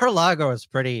Mar-a-Lago is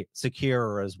pretty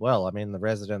secure as well. I mean, the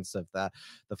residents of the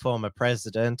former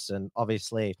president, and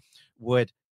obviously would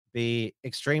be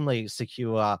extremely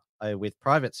secure with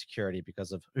private security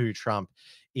because of who Trump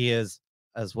is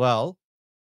as well.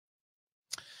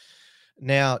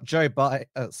 Now,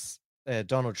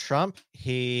 Donald Trump,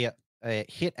 he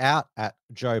hit out at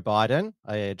Joe Biden,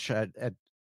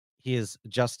 his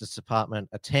Justice Department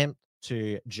attempt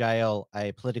to jail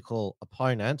a political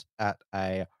opponent at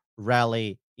a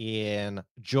rally in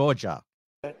Georgia.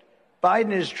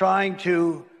 Biden is trying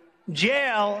to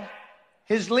jail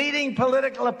his leading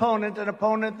political opponent, an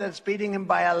opponent that's beating him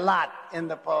by a lot in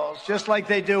the polls, just like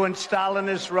they do in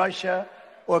Stalinist Russia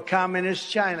or communist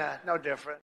China, no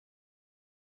different.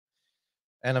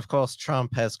 And of course,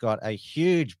 Trump has got a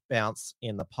huge bounce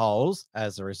in the polls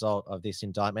as a result of this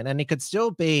indictment. And he could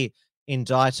still be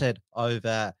indicted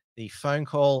over the phone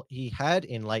call he had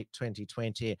in late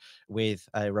 2020 with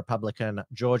a Republican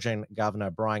Georgian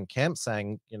Governor Brian Kemp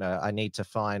saying, you know, I need to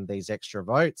find these extra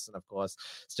votes. And of course,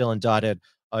 still indicted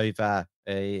over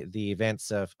the events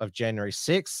of January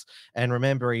 6th. And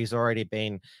remember, he's already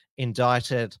been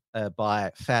indicted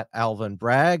by Fat Alvin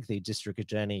Bragg, the district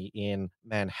attorney in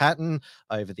Manhattan,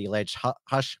 over the alleged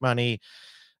hush money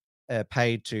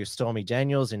paid to Stormy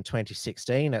Daniels in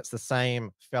 2016. It's the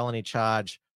same felony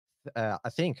charge, I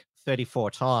think,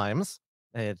 34 times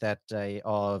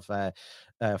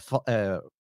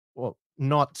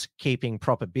not keeping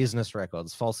proper business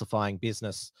records, falsifying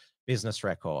business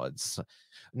records.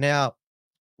 Now,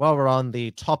 while we're on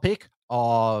the topic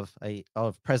of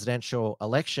presidential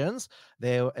elections,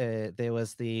 there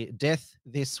was the death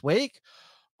this week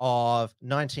of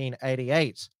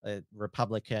 1988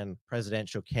 Republican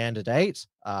presidential candidate,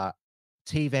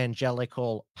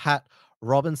 T-evangelical Pat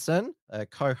Robinson, a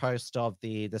co-host of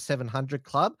the 700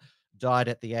 Club, died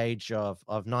at the age of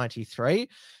 93,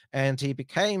 and he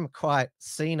became quite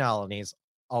senile in his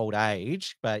old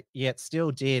age, but yet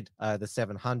still did the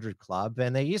 700 Club.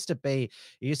 And there used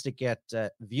to get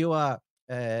viewer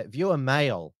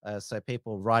mail, so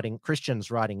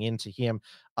Christians writing into him,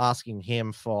 asking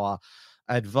him for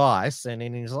advice. And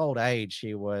in his old age,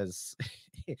 he was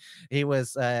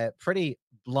pretty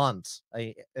blunt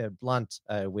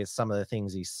with some of the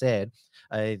things he said.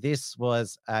 This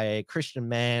was a Christian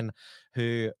man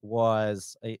who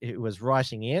was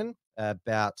writing in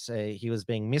about he was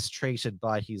being mistreated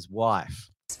by his wife.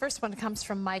 This first one comes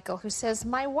from Michael, who says,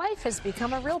 my wife has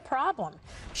become a real problem.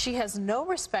 She has no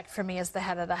respect for me as the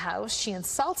head of the house. She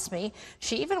insults me.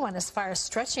 She even went as far as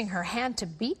stretching her hand to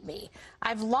beat me.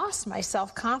 I've lost my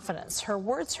self-confidence. Her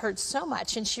words hurt so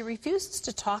much, and she refuses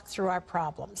to talk through our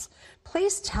problems.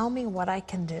 Please tell me what I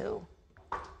can do.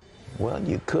 Well,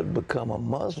 you could become a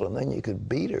Muslim, then you could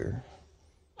beat her.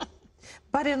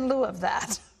 But in lieu of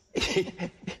that.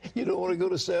 You don't want to go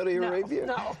to Saudi Arabia?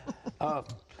 No.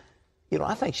 You know,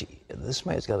 I think this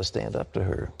man's got to stand up to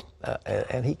her,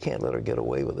 and he can't let her get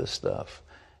away with this stuff.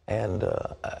 And,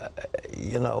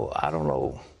 you know, I don't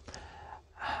know.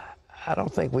 I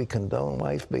don't think we condone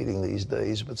wife beating these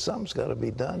days, but something's got to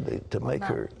be done to make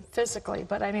her... physically,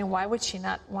 but I mean, why would she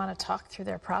not want to talk through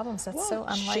their problems? That's so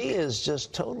unlike... She is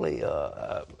just totally...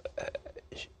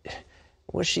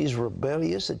 Well, she's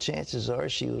rebellious. The chances are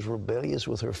she was rebellious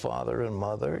with her father and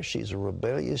mother. She's a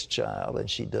rebellious child, and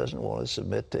she doesn't want to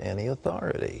submit to any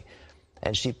authority.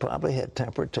 And she probably had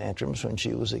temper tantrums when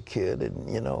she was a kid.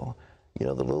 And, you know,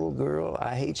 the little girl,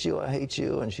 I hate you,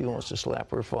 and she wants to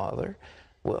slap her father.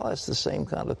 Well, that's the same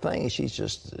kind of thing.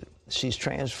 She's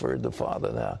transferred the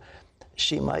father. Now,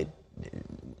 she might...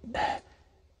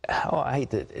 I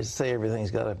hate to say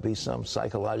everything's got to be some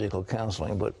psychological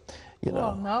counseling, but... You know,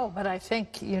 well, no, but I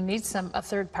think you need a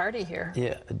third party here.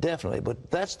 Yeah, definitely.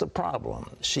 But that's the problem.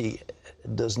 She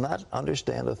does not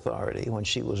understand authority. When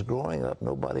she was growing up,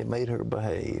 nobody made her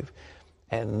behave.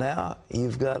 And now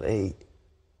you've got a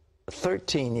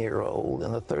 13-year-old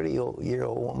in a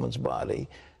 30-year-old woman's body,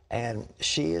 and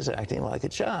she is acting like a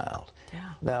child.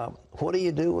 Yeah. Now, what do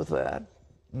you do with that?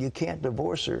 You can't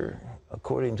divorce her,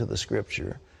 according to the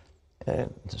scripture.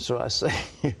 And so I say,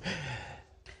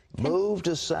 move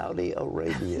to Saudi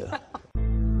Arabia.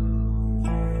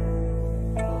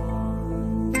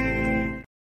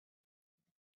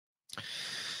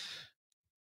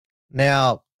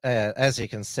 Now, as you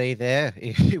can see there,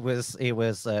 he was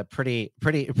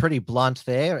pretty blunt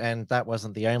there, and that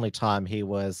wasn't the only time he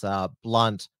was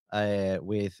blunt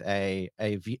with a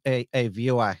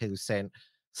viewer who sent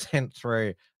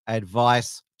through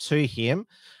advice to him.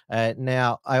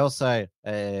 Now, I also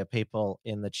people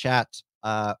in the chat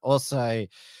also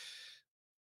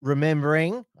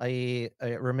remembering the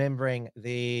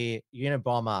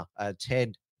Unabomber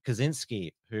Ted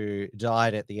Kaczynski, who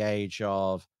died at the age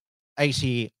of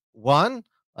 81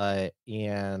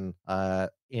 in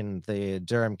the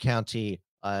Durham County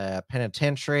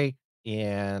Penitentiary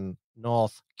in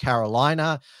North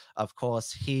Carolina. Of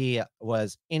course, he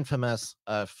was infamous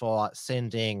for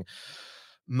sending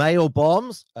mail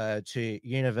bombs to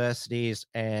universities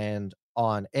and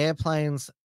on airplanes,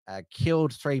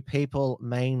 killed 3 people,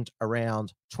 maimed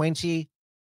around 20.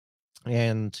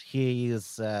 And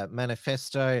his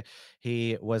manifesto,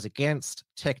 he was against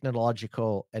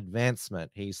technological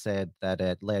advancement. He said that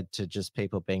it led to just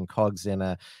people being cogs in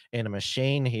a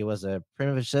machine. He was a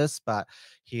primitivist, but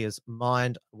his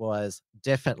mind was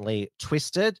definitely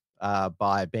twisted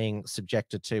by being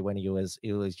subjected to, when he was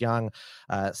young,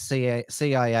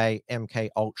 CIA MK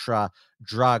Ultra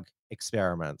drug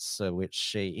experiments,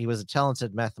 which he was a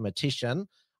talented mathematician,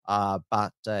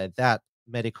 but that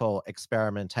medical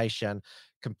experimentation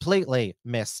completely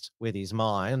messed with his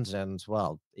mind. And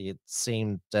well, it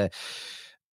seemed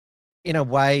in a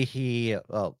way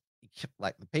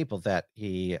like the people that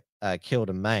he killed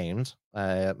and maimed,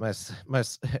 most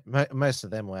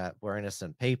of them were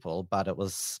innocent people, but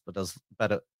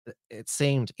it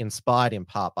seemed inspired in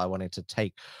part by wanting to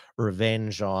take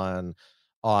revenge on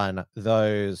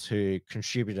those who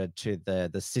contributed to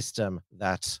the system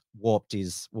that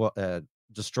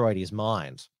destroyed his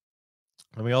mind.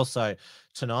 And we also,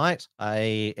 tonight,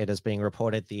 it is being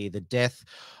reported the death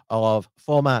of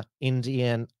former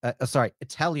Italian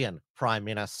Prime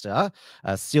Minister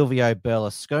Silvio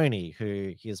Berlusconi,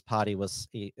 who his party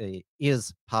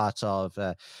is part of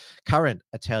current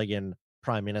Italian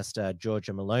Prime Minister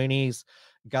Giorgia Meloni's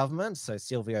government. So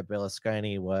Silvio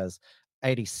Berlusconi was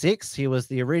 86. He was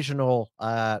the original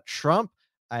Trump,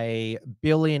 a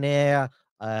billionaire,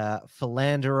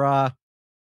 philanderer,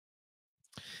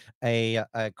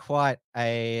 quite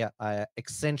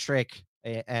eccentric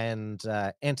and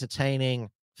entertaining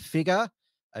figure.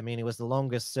 I mean, he was the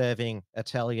longest serving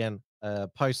Italian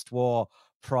post-war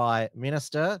prime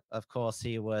minister. Of course,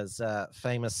 he was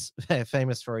famous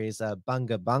for his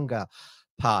bunga bunga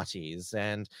parties,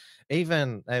 and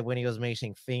even when he was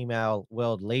meeting female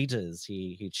world leaders,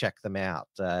 he checked them out.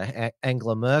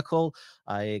 Angela Merkel,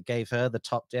 gave her the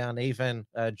top down, even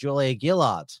Julia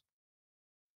Gillard.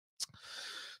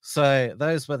 So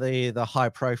those were the high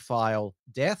profile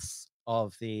deaths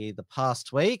of the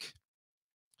past week.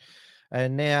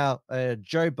 And now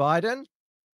Joe Biden,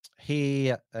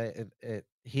 he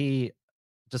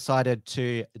decided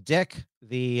to deck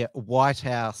the White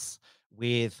House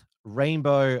with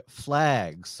rainbow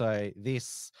flags. So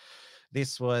this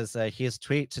was his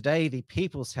tweet. Today, the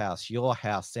People's House, your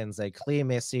house, sends a clear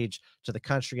message to the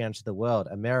country and to the world.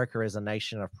 America is a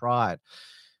nation of pride.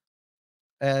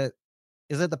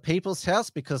 Is it the People's House?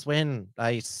 Because when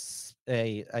a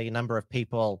number of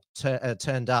people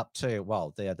turned up to,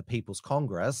 well, the People's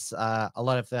Congress, a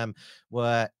lot of them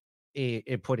were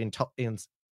put in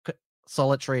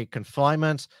solitary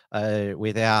confinement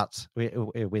without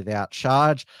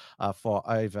charge for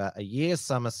over a year.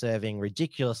 Some are serving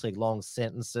ridiculously long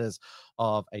sentences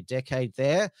of a decade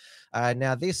there.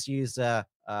 Now, this user,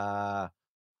 Isa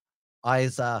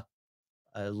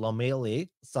Lomeli,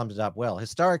 summed it up well.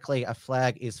 Historically, a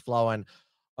flag is flown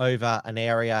over an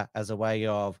area as a way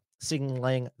of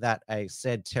signaling that a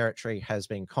said territory has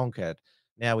been conquered.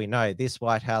 Now we know this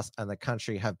White House and the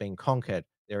country have been conquered.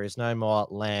 There is no more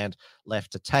land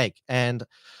left to take. And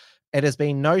it has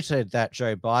been noted that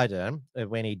Joe Biden,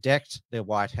 when he decked the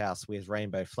White House with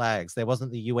rainbow flags, there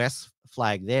wasn't the US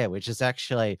flag there, which is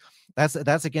actually,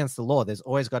 that's against the law. There's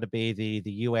always got to be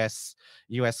the US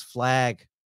flag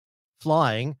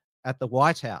flying at the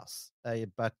White House.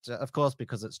 But of course,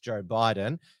 because it's Joe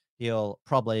Biden, he'll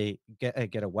probably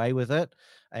get away with it.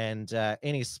 And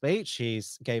in his speech, he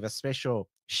gave a special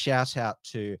shout out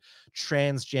to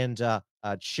transgender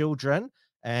children.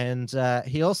 And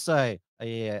he also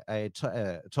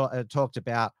talked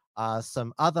about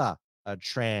some other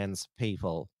trans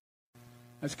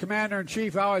As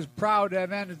Commander-in-Chief, I was proud to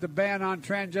have ended the ban on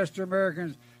transgender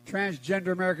Americans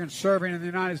transgender Americans serving in the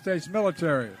United States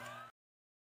military.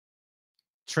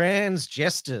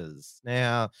 Transgesters.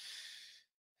 Now,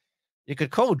 you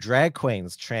could call drag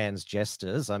queens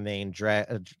transgesters. I mean,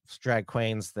 drag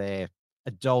queens, they're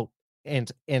adult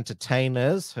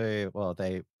entertainers who, well,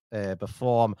 they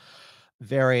perform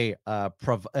very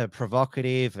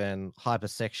provocative and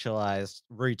hypersexualized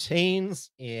routines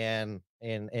in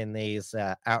these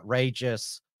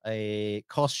outrageous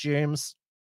costumes.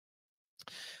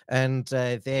 And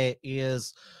there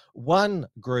is one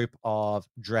group of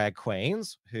drag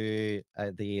queens who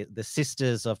the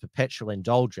Sisters of Perpetual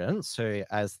Indulgence, who,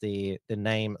 as the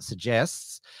name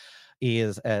suggests,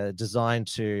 is designed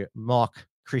to mock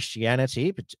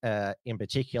Christianity, in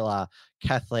particular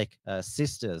Catholic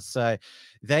sisters. So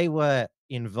they were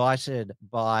invited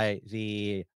by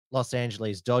the Los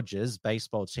Angeles Dodgers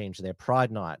baseball team to their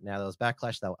Pride Night. Now, there was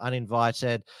backlash. They were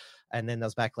uninvited, and then there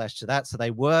was backlash to that. So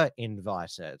they were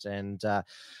invited. And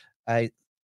a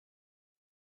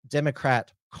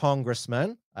Democrat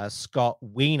Congressman, Scott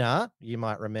Wiener, you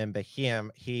might remember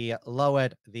him, he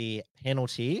lowered the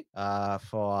penalty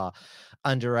for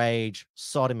underage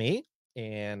sodomy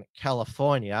in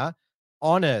California,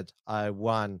 honored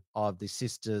one of the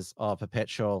Sisters of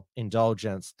Perpetual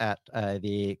Indulgence at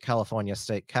the California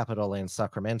State Capitol in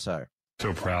Sacramento.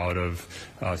 So proud of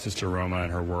Sister Roma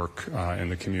and her work in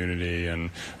the community, and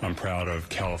I'm proud of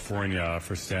California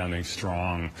for standing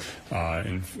strong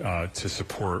to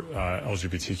support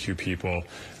LGBTQ people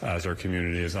as our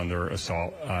community is under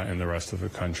assault in the rest of the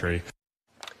country.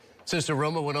 Sister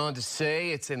Roma went on to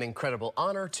say it's an incredible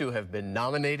honor to have been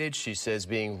nominated. She says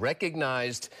being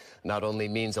recognized not only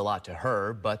means a lot to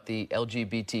her, but the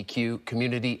LGBTQ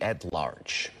community at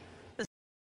large.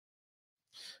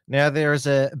 Now, there is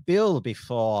a bill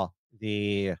before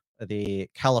the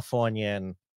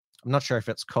Californian, I'm not sure if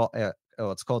it's called,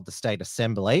 it's called the State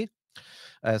Assembly.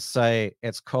 So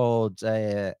it's called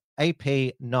AP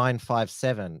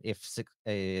 957.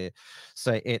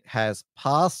 So it has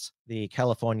passed the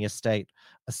California State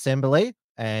Assembly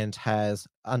and has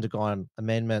undergone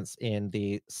amendments in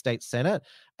the state Senate,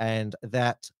 and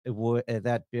that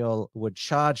bill would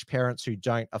charge parents who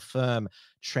don't affirm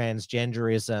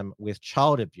transgenderism with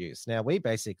child abuse. Now, we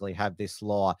basically have this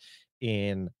law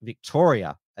in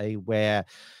Victoria, where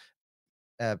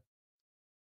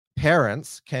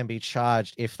parents can be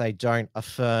charged if they don't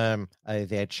affirm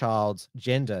their child's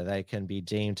gender. They can be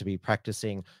deemed to be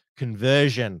practicing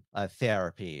conversion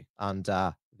therapy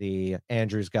under the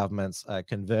Andrews government's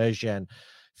conversion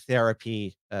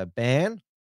therapy ban.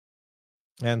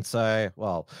 And so,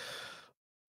 well,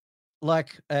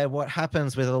 like what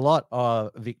happens with a lot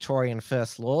of Victorian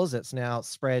first laws, it's now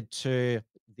spread to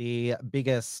the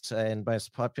biggest and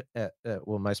most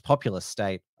populous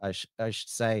state, I should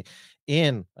say,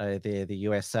 in the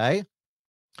USA.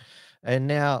 And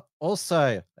now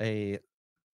also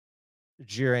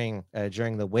during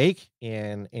the week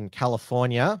in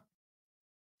California,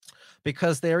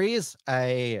 because there is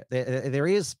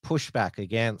pushback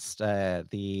against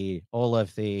all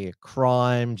of the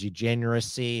crime,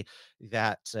 degeneracy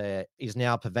that is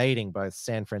now pervading both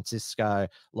San Francisco,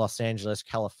 Los Angeles,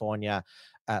 California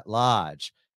at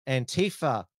large.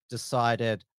 Antifa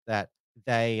decided that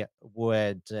they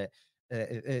would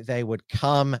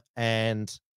come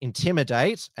and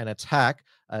intimidate and attack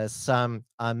some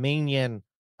Armenian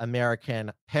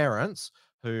American parents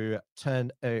who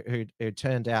turned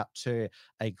out to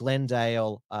a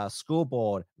Glendale School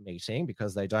Board meeting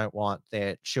because they don't want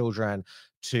their children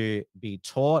to be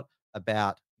taught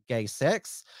about gay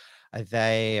sex.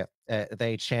 They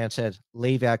chanted,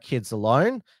 "Leave our kids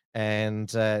alone," and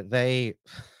they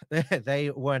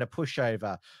weren't a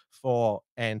pushover for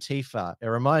Antifa. It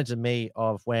reminded me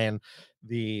of when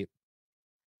the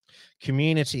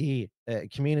community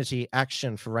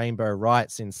action for rainbow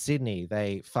rights in Sydney,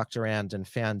 they fucked around and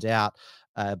found out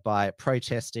by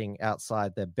protesting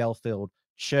outside the Belfield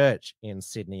Church in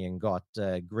Sydney and got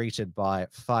greeted by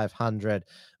 500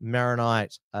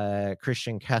 Maronite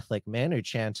Christian Catholic men who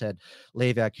chanted,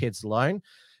 "Leave our kids alone."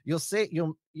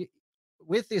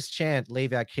 With this chant,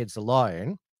 "Leave our kids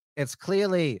alone," it's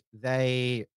clearly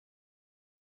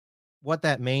what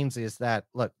that means is that,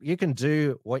 look, you can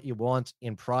do what you want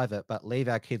in private, but leave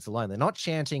our kids alone. They're not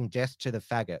chanting "death to the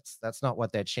faggots." That's not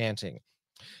what they're chanting.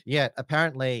 Yet,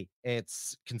 apparently,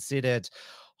 it's considered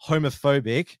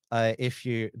homophobic if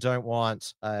you don't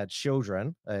want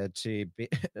children to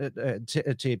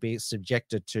be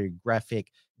subjected to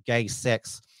graphic gay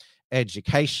sex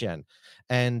education.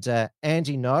 And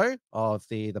Andy No of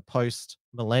the Post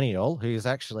millennial who's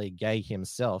actually gay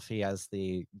himself. He has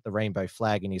the rainbow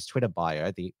flag in his Twitter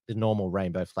bio, the normal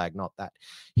rainbow flag, not that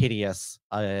hideous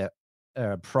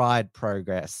Pride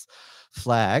Progress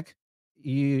flag.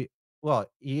 You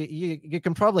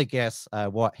can probably guess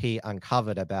what he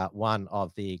uncovered about one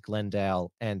of the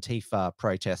Glendale Antifa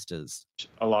protesters.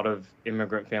 A lot of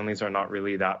immigrant families are not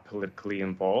really that politically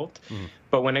involved.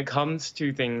 But when it comes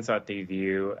to things that they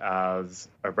view as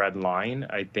a red line,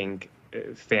 I think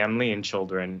family and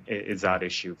children is that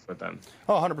issue for them.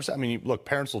 Oh, 100%. I mean, look,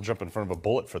 parents will jump in front of a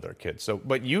bullet for their kids.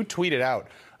 But you tweeted out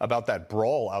about that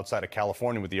brawl outside of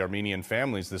California with the Armenian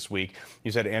families this week.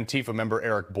 You said Antifa member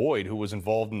Eric Boyd, who was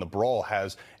involved in the brawl,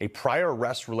 has a prior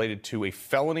arrest related to a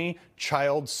felony,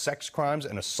 child sex crimes,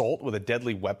 and assault with a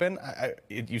deadly weapon.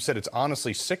 You said it's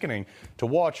honestly sickening to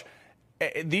watch.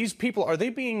 These people, are they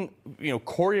being,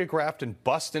 choreographed and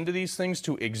bussed into these things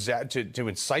to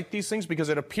incite these things? Because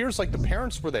it appears like the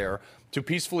parents were there to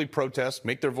peacefully protest,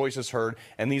 make their voices heard,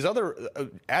 and these other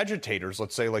agitators,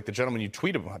 let's say, like the guy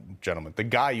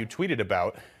you tweeted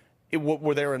about,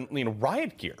 were there in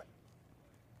riot gear.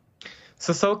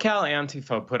 So SoCal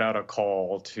Antifa put out a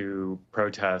call to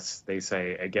protest, they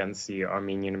say, against the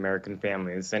Armenian American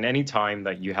families. And any time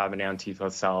that you have an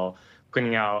Antifa cell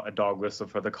putting out a dog whistle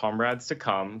for the comrades to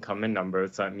come in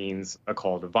numbers, that means a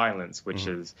call to violence, which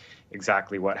is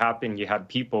exactly what happened. You had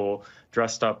people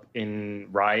dressed up in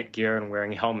riot gear and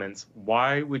wearing helmets.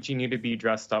 Why would you need to be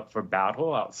dressed up for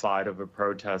battle outside of a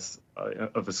protest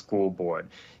of a school board?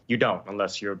 You don't,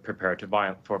 unless you're prepared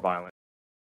for violence.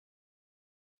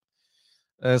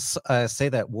 See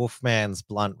that Wolfman's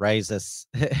blunt razor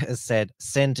said,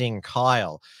 sending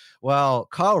Kyle. Well,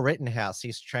 Kyle Rittenhouse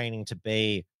is training to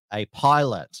be a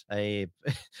pilot.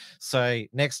 So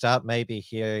next up, maybe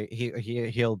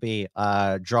he'll be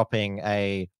dropping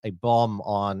a bomb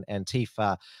on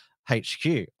Antifa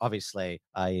HQ, obviously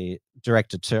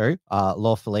directed to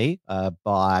lawfully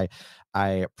by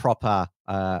a proper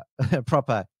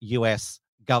US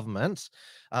government,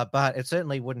 but it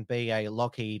certainly wouldn't be a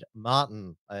Lockheed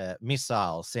Martin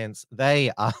missile, since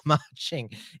they are marching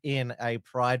in a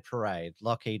pride parade.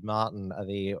 Lockheed Martin are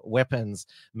the weapons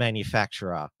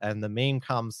manufacturer, and the meme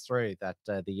comes through that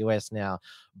the US now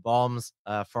bombs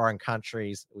foreign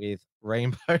countries with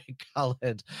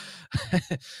rainbow-colored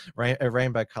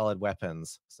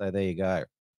weapons. So there you go.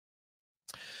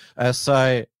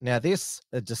 So now this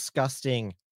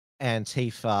disgusting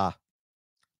Antifa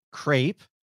creep,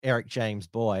 Eric James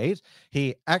Boyd,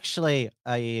 he actually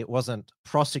wasn't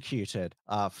prosecuted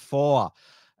for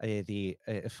the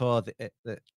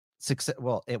success.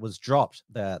 Well, it was dropped,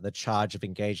 the charge of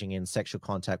engaging in sexual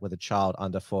contact with a child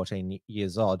under 14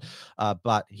 years old,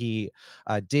 but he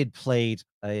did plead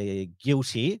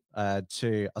guilty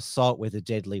to assault with a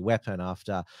deadly weapon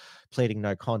after pleading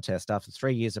no contest. After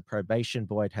 3 years of probation,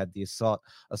 Boyd had the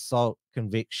assault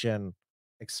conviction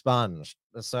expunged.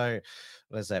 So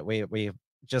what is that? We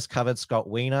just covered Scott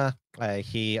Wiener.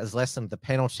 He has lessened the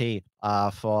penalty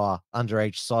for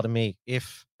underage sodomy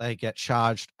if they get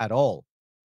charged at all.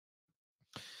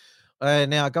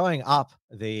 Now going up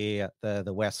the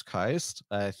West Coast,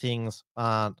 things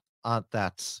aren't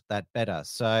that better.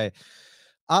 So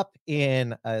up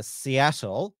in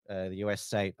Seattle, the US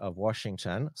state of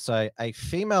Washington, so a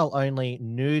female-only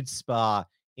nude spa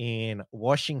in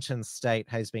Washington state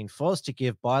has been forced to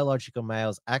give biological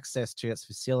males access to its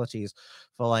facilities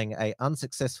following an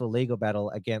unsuccessful legal battle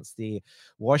against the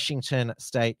Washington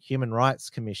State Human Rights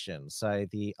Commission. So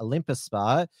the Olympus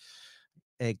Spa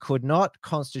could not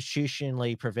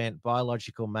constitutionally prevent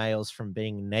biological males from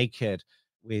being naked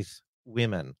with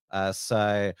women.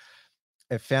 So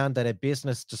it found that a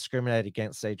business discriminated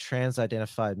against a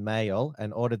trans-identified male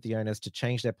and ordered the owners to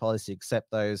change their policy,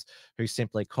 except those who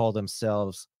simply call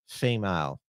themselves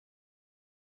female.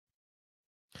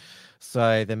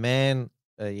 So the man,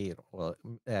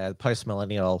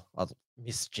 post-millennial,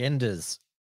 misgenders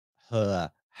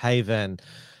her, Haven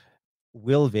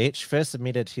Wilvich, first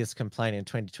submitted his complaint in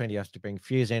 2020 after being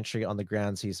refused entry on the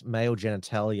grounds his male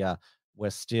genitalia were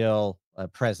still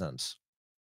present.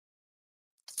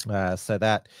 So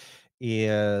that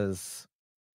is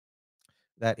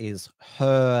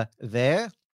her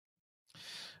there.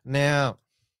 Now,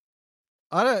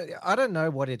 I don't know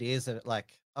what it is.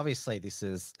 Like, obviously, this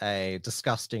is a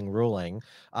disgusting ruling.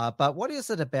 But what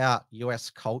is it about US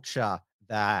culture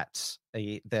that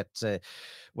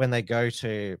when they go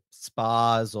to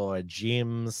spas or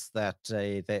gyms that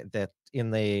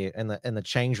in the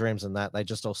change rooms and that they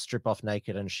just all strip off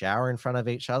naked and shower in front of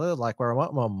each other? Like, we're a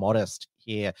lot more modest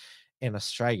here in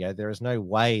Australia. There is no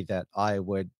way that I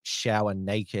would shower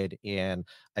naked in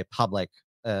a public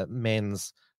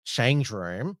men's change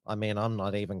room. I mean, I'm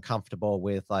not even comfortable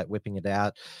with like whipping it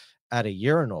out at a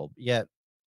urinal. Yet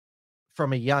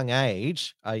from a young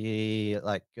age,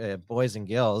 boys and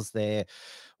girls, they're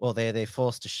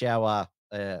forced to shower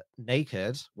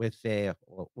naked with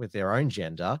their own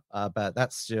gender, but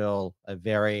that's still a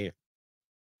very,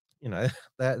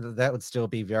 that would still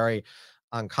be very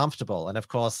uncomfortable. And of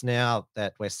course, now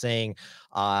that we're seeing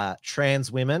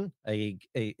trans women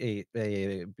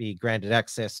be granted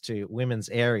access to women's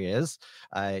areas,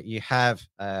 you have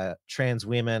trans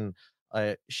women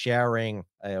showering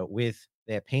with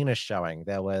their penis showing.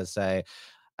 There was a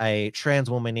trans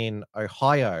woman in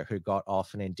Ohio who got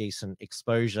off an indecent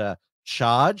exposure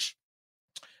charge,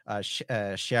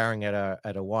 showering at a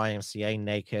YMCA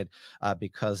naked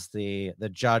because the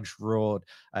judge ruled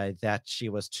that she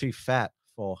was too fat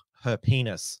for her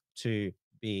penis to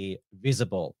be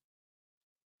visible.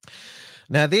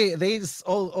 Now,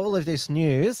 all of this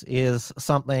news is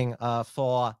something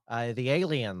for the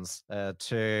aliens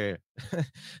to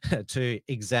to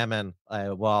examine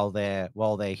while they're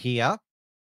here,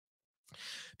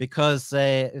 because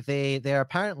they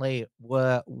apparently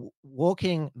were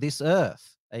walking this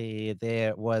earth.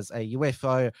 There was a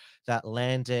UFO that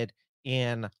landed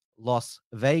in Las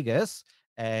Vegas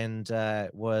and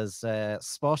was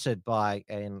spotted by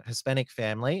an Hispanic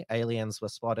family. Aliens were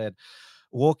spotted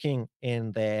walking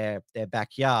in their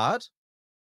backyard,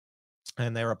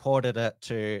 and they reported it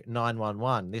to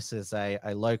 911. This is a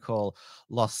local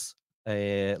Las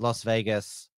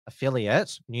Vegas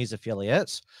news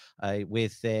affiliate,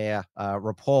 with their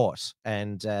report,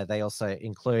 and they also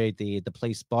include the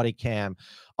police body cam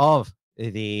of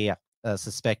the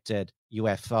suspected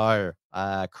UFO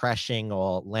crashing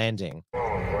or landing.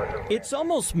 It's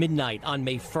almost midnight on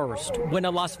May 1st when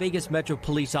a Las Vegas Metro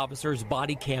Police officer's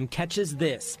body cam catches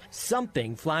this,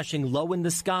 something flashing low in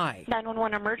the sky.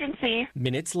 911 emergency.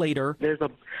 Minutes later, there's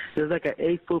like an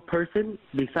 8-foot person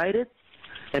beside it,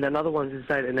 and another one's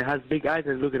inside, and it has big eyes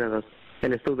and looking at us,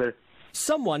 and it's still there.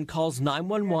 Someone calls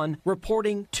 911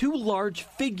 reporting 2 large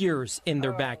figures in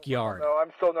their backyard. No,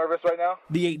 I'm so nervous right now.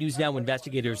 The 8 News Now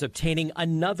investigators obtaining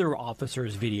another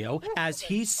officer's video as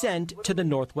he's sent to the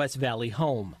Northwest Valley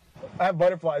home. I have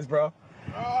butterflies, bro.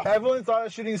 Everyone saw a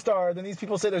shooting star, then these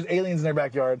people say there's aliens in their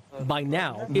backyard. By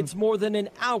now, it's more than an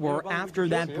hour after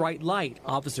that bright light.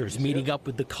 Officers meeting up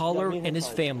with the caller and his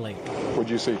family. What'd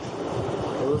you see?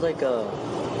 It was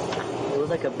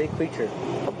like a big creature.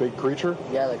 A big creature?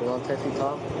 Yeah, like around 10 feet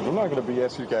tall. I'm not going to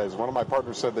BS you guys. One of my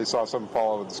partners said they saw something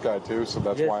fall out of the sky too, so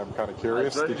that's why I'm kind of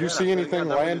curious. Did you see anything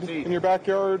land in your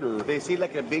backyard, or? They see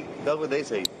like a big, that's what they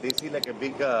say. They see like a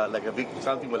big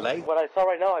something with light. What I saw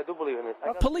right now, I do believe in it.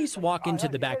 Police walk into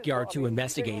the backyard to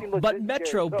investigate, but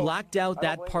Metro blacked out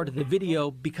that part of the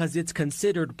video because it's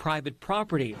considered private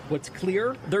property. What's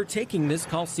clear, they're taking this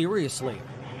call seriously.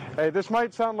 Hey, this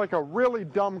might sound like a really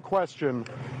dumb question,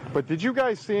 but did you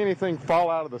guys see anything fall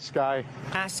out of the sky?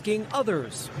 Asking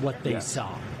others what they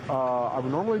saw. I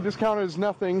would normally discount it as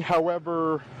nothing.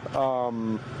 However,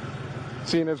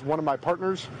 seeing as one of my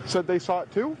partners said they saw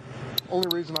it too, only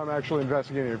reason I'm actually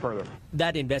investigating it further.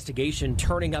 That investigation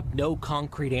turning up no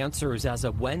concrete answers as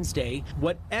of Wednesday.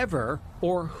 Whatever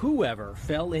or whoever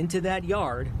fell into that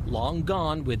yard, long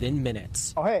gone within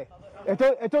minutes. Oh, hey. If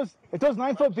those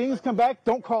 9-foot beings come back,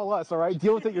 don't call us, all right?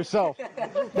 Deal with it yourself.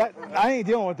 I ain't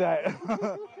dealing with that.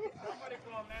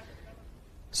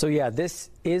 So yeah, this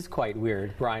is quite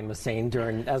weird, Brian was saying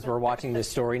as we're watching this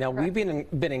story. Now, we've been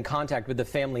in contact with the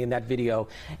family in that video,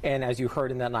 and as you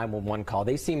heard in that 911 call,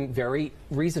 they seem very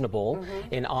reasonable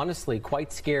and honestly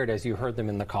quite scared as you heard them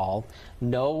in the call.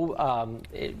 No,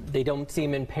 they don't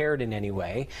seem impaired in any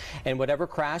way. And whatever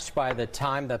crashed by the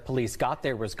time that police got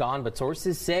there was gone, but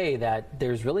sources say that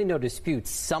there's really no dispute.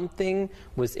 Something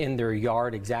was in their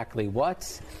yard. Exactly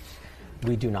what?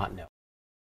 We do not know.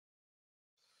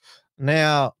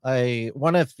 Now,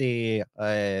 one of the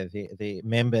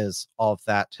members of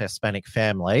that Hispanic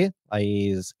family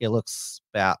it looks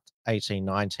about 18,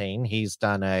 19. He's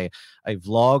done a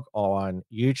vlog on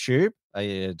YouTube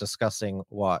discussing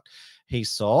what he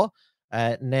saw.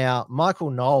 Now,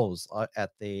 Michael Knowles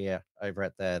over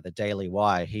at the Daily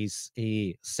Wire, he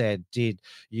said, "Did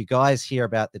you guys hear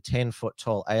about the 10-foot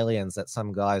tall aliens that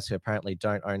some guys who apparently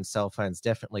don't own cell phones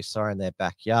definitely saw in their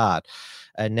backyard?"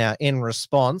 And now, in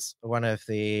response, one of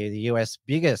the US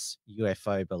biggest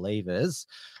UFO believers,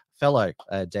 fellow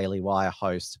Daily Wire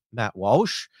host Matt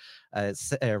Walsh,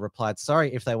 replied,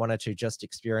 "Sorry if they wanted to just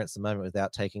experience the moment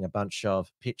without taking a bunch of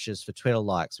pictures for Twitter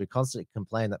likes. We constantly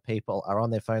complain that people are on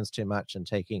their phones too much and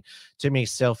taking too many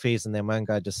selfies, and then one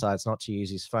guy decides not to use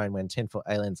his phone when 10-foot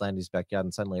aliens land in his backyard,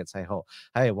 and suddenly it's,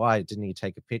 hey, why didn't he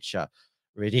take a picture?"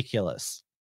 ridiculous.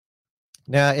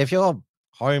 Now, if your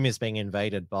home is being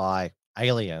invaded by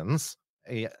aliens,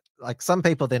 like some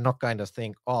people, they're not going to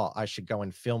think, oh, I should go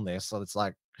and film this. So it's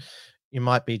like you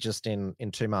might be just in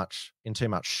too much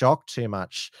shock, too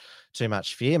much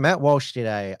fear. Matt Walsh did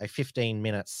a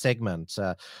 15-minute segment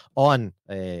on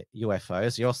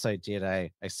UFOs. He also did a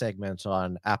segment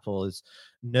on Apple's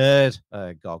nerd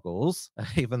goggles.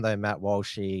 Even though Matt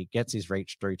Walsh, he gets his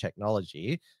reach through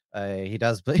technology,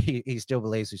 he still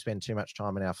believes we spend too much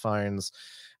time on our phones,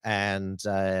 and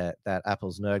that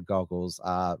Apple's nerd goggles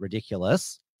are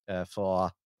ridiculous. They're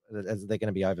going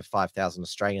to be over 5,000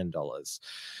 Australian dollars.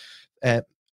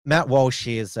 Matt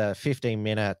Walsh's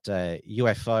 15-minute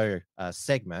UFO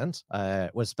segment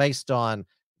was based on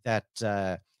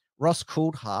that Ross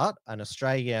Coulthart, an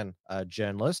Australian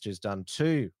journalist who's done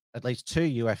at least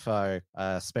two UFO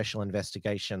special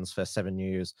investigations for 7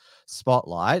 News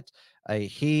Spotlight.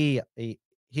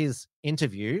 His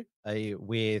interview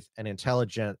with an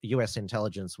US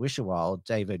intelligence wishawhile,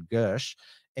 David Grusch,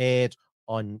 aired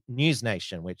on News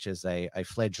Nation, which is a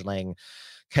fledgling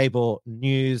cable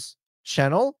news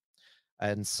channel.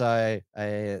 And so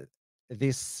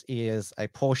this is a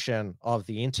portion of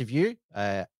the interview.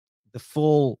 The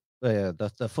full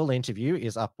interview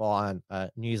is up on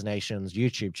News Nation's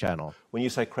YouTube channel. When you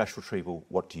say crash retrieval,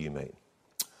 what do you mean?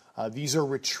 These are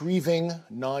retrieving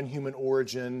non-human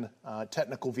origin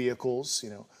technical vehicles,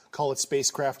 call it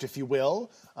spacecraft if you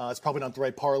will. It's probably not the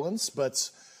right parlance, but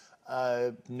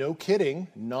no kidding,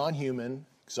 non-human,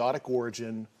 exotic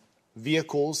origin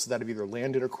vehicles that have either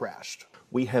landed or crashed.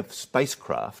 We have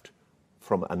spacecraft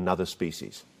from another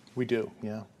species. We do,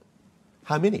 yeah.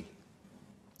 How many?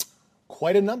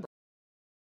 Quite a number.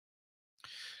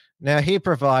 Now, he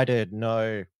provided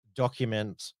no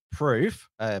document proof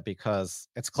because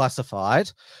it's classified.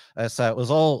 So it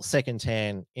was all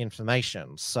secondhand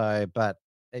information. But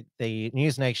the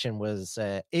News Nation was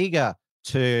eager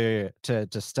to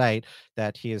state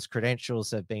that his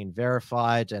credentials have been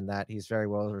verified and that he's very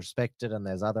well respected, and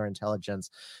there's other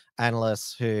intelligence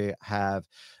analysts who have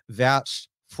vouched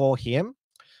for him.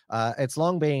 It's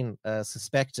long been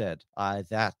suspected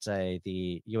that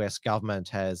the US government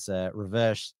has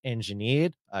reverse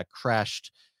engineered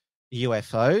crashed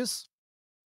UFOs.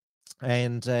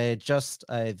 And just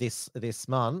this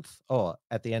month, or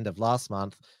at the end of last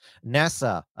month,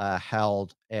 NASA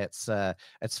held its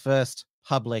first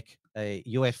public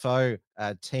UFO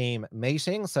team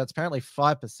meeting. So it's apparently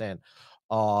 5%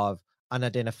 of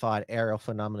unidentified aerial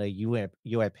phenomena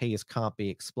UAPs can't be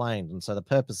explained. And so the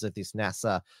purpose of this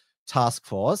NASA task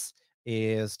force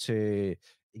is to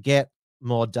get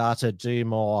more data, do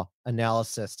more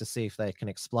analysis to see if they can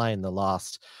explain the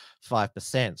last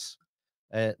 5%.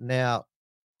 Now,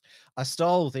 I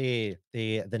stole the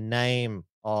name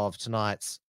of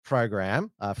tonight's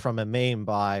program from a meme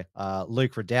by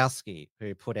Luke Radowski,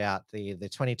 who put out the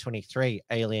 2023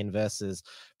 Alien versus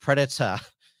Predator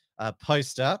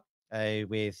poster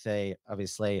with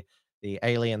obviously the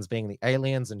aliens being the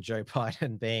aliens and Joe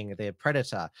Biden being their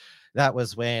predator. That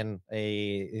was when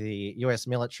the US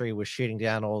military was shooting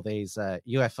down all these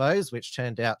UFOs, which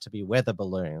turned out to be weather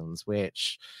balloons,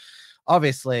 which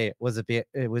obviously was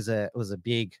a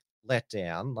big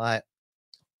letdown. Like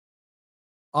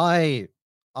I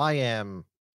am,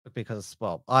 because,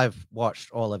 well, I've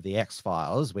watched all of the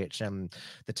X-Files, which the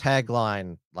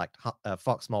tagline, like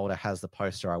Fox Mulder has the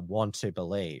poster, I want to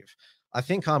believe. I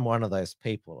think I'm one of those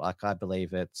people. Like, I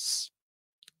believe it's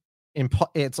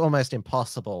almost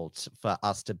impossible for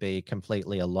us to be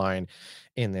completely alone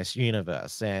in this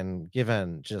universe. And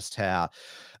given just how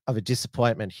of a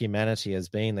disappointment humanity has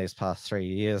been these past 3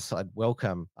 years, I'd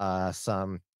welcome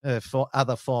some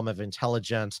other form of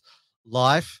intelligent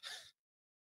life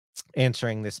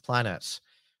entering this planet.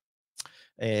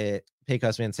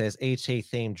 Picosman says, E.T.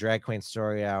 themed drag queen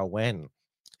story hour when?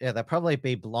 Yeah, they'll probably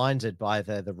be blinded by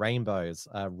the rainbows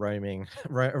roaming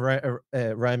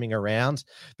around,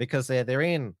 because they're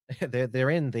in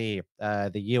the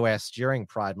US during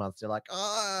Pride Month. They're like,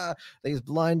 these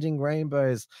blinding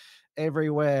rainbows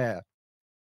everywhere.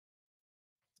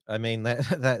 I mean,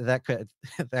 that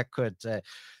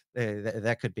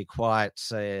could be quite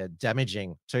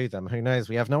damaging to them. Who knows?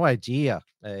 We have no idea.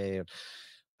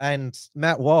 And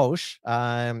Matt Walsh,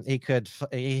 he could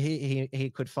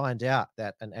find out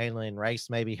that an alien race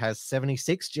maybe has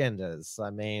 76 genders. I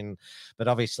mean, but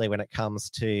obviously when it comes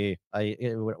to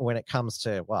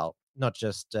well, not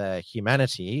just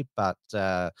humanity, but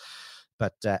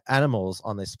animals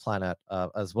on this planet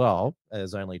as well,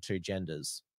 there's only 2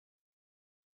 genders.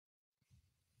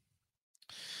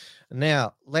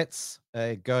 Now, let's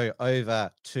go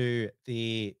over to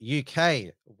the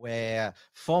UK, where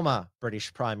former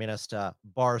British Prime Minister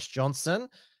Boris Johnson,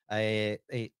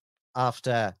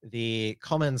 after the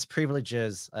Commons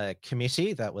Privileges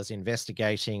Committee that was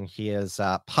investigating his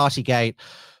Partygate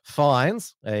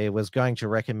fines, was going to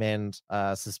recommend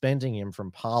suspending him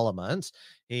from Parliament.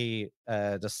 He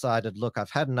decided, look, I've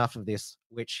had enough of this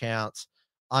witch hunt.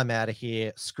 I'm out of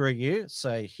here. Screw you.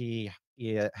 So he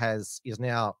is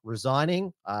now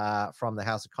resigning from the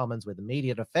House of Commons with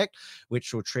immediate effect,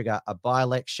 which will trigger a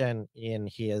by-election in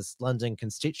his London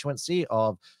constituency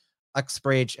of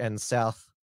Uxbridge and South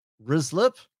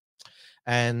Ruislip.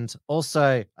 And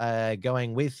also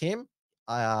going with him,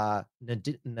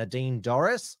 Nadine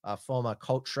Dorries, a former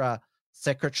Culture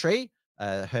Secretary.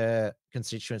 Her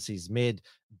constituency is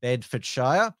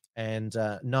Mid-Bedfordshire, and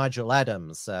Nigel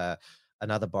Adams,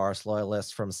 another Boris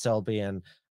loyalist from Selby and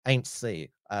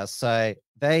Ainsley. So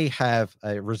they have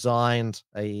resigned,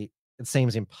 it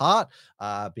seems in part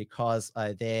because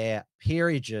their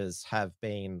peerages have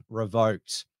been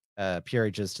revoked,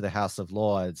 peerages to the House of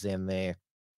Lords in the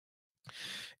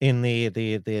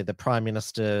Prime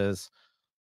Minister's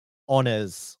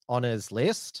honours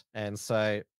list, and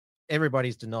so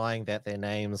everybody's denying that their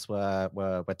names were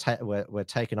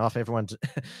taken off. Everyone,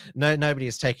 nobody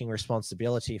is taking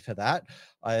responsibility for that.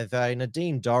 Though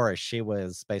Nadine Dorries, she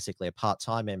was basically a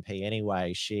part-time MP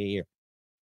anyway. She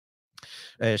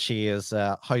is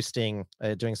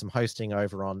doing some hosting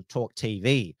over on Talk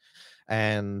TV.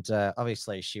 And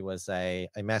obviously, she was a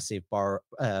massive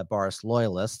Boris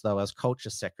loyalist. Though as Culture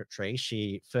Secretary,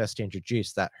 she first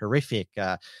introduced that horrific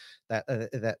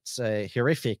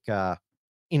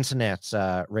internet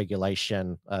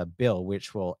regulation bill,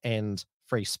 which will end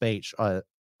free speech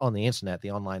on the internet,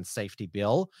 the online safety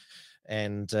bill.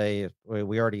 And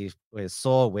we already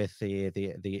saw with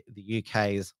the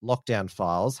UK's lockdown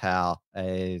files how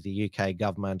the UK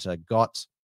government got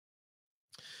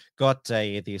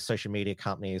the social media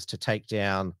companies to take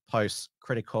down posts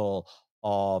critical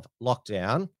of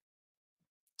lockdown.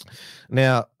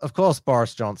 Now, of course,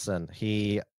 Boris Johnson,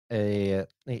 he admit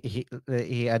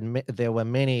there were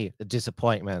many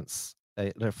disappointments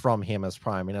from him as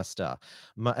Prime Minister,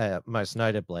 most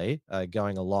notably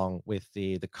going along with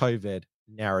the COVID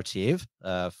narrative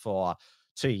for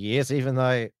 2 years, even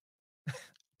though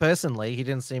personally he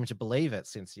didn't seem to believe it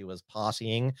since he was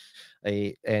partying,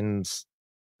 and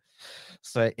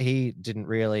so he didn't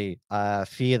really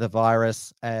fear the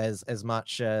virus as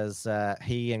much as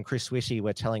he and Chris Whitty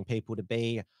were telling people to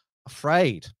be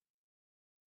afraid.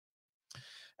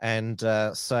 And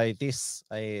so this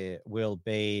will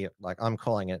be, like I'm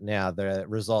calling it now, the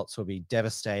results will be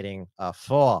devastating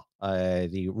for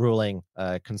the ruling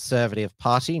Conservative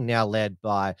Party, now led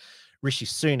by Rishi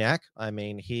Sunak. I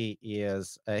mean, he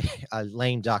is a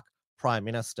lame duck Prime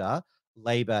Minister.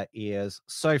 Labor is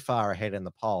so far ahead in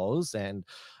the polls, and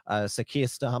Sir Keir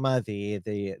Starmer,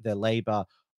 the Labor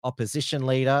opposition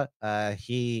leader,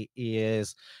 he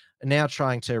is now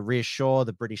trying to reassure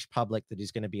the British public that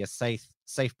he's going to be a safe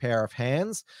pair of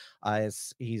hands.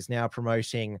 He's now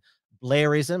promoting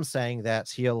Blairism, saying that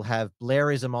he'll have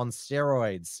Blairism on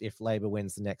steroids if Labor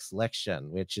wins the next election,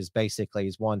 which is basically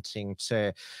he's wanting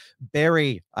to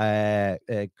bury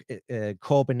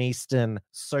Corbynistan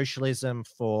socialism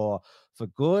for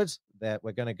good, that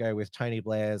we're going to go with Tony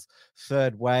Blair's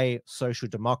third way social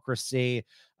democracy,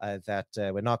 that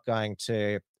we're not going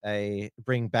to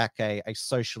bring back a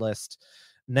socialist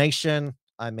nation.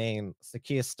 I mean, Sir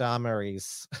Keir Starmer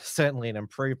is certainly an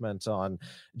improvement on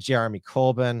Jeremy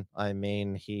Corbyn. I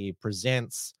mean, he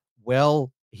presents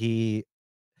well. He,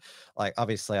 like,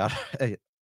 obviously,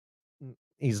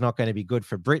 he's not going to be good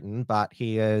for Britain, but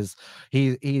he's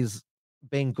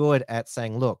been good at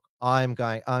saying, look, I'm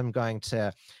going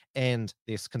to end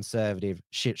this Conservative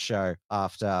shit show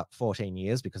after 14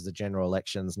 years because the general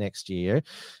election's next year,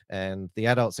 and the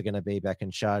adults are going to be back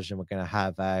in charge, and we're going to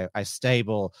have a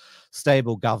stable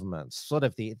government, sort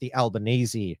of the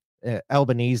Albanese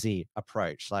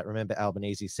approach. Like, remember,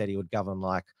 Albanese said he would govern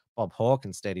like Bob Hawke.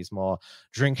 Instead, he's more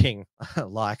drinking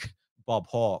like Bob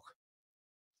Hawke.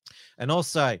 And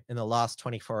also, in the last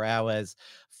 24 hours,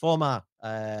 former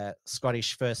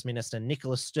Scottish First Minister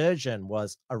Nicola Sturgeon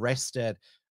was arrested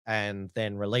and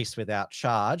then released without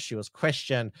charge. She was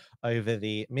questioned over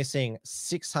the missing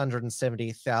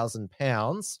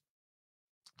 £670,000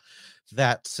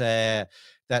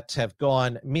 that have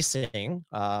gone missing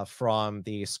from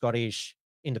the Scottish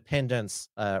independence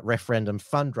referendum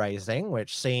fundraising,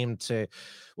 which seemed to,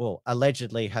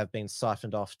 allegedly have been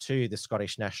siphoned off to the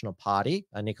Scottish National Party.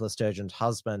 Nicola Sturgeon's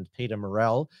husband, Peter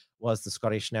Murrell, was the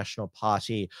Scottish National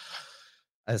Party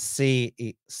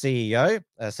CEO.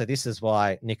 So this is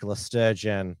why Nicola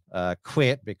Sturgeon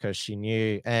quit, because she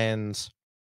knew, and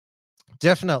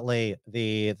definitely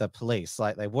the police,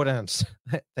 like they wouldn't,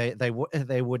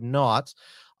 they would not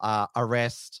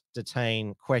arrest,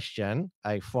 detain, question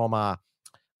a former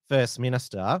First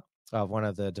Minister of one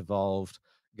of the devolved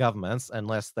governments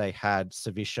unless they had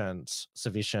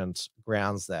sufficient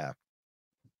grounds there.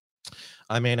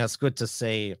 I mean, it's good to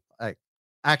see.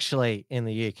 Actually, in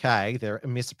the UK, their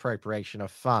misappropriation of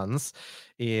funds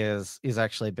is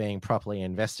actually being properly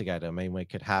investigated. I mean, we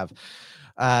could have,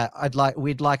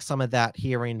 we'd like some of that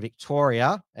here in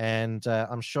Victoria, and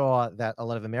I'm sure that a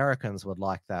lot of Americans would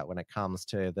like that when it comes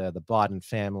to the Biden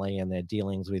family and their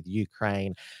dealings with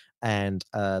Ukraine and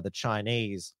the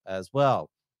Chinese as well.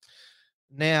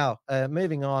 Now,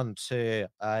 moving on to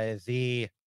the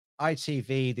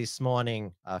ITV This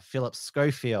Morning Phillip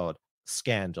Schofield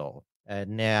scandal.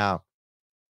 Now,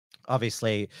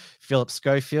 obviously, Phillip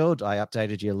Schofield, I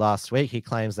updated you last week. He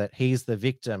claims that he's the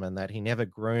victim and that he never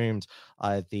groomed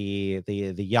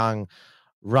the young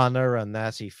runner, and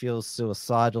that he feels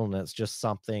suicidal, and it's just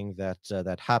something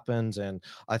that happened. And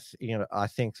I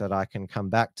think that I can come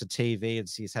back to TV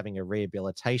as he's having a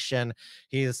rehabilitation.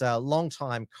 He's a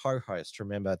longtime co-host.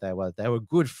 Remember, they were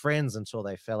good friends until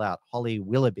they fell out. Holly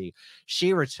Willoughby,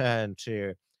 she returned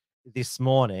to This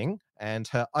Morning, and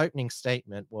her opening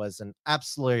statement was an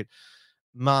absolute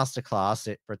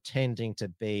masterclass at pretending to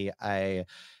be a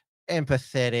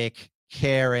empathetic,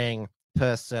 caring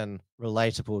person,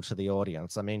 relatable to the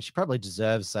audience. I mean, she probably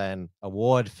deserves an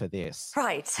award for this.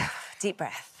 Right, deep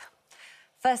breath.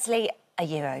 Firstly, are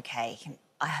you okay?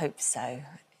 I hope so. It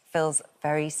feels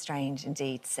very strange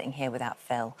indeed sitting here without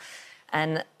Phil.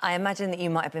 And I imagine that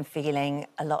you might have been feeling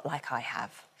a lot like I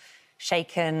have.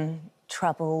 Shaken,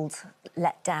 troubled,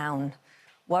 let down,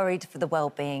 worried for the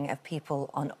well-being of people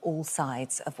on all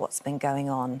sides of what's been going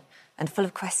on, and full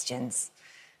of questions.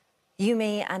 You,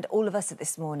 me, and all of us at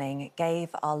This Morning gave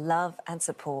our love and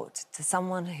support to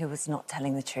someone who was not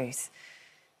telling the truth,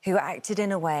 who acted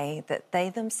in a way that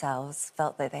they themselves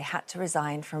felt that they had to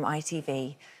resign from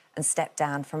ITV and step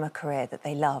down from a career that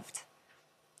they loved.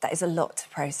 That is a lot to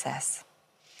process.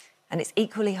 And it's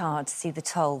equally hard to see the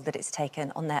toll that it's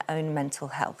taken on their own mental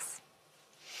health.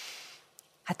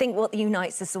 I think what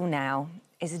unites us all now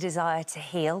is a desire to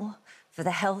heal for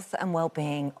the health and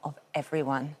well-being of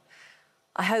everyone.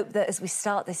 I hope that as we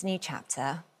start this new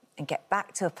chapter and get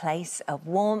back to a place of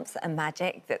warmth and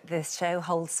magic that this show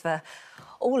holds for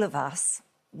all of us,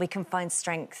 we can find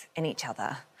strength in each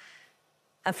other.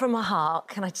 And from my heart,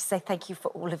 can I just say thank you for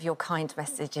all of your kind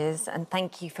messages, and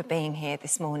thank you for being here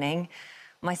this morning.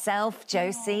 Myself,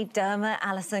 Josie, Dermot,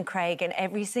 Alison, Craig, and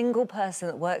every single person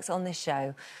that works on this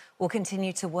show will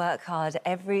continue to work hard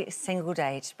every single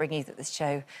day to bring you the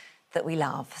show that we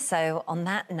love. So on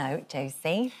that note,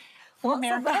 Josie... Come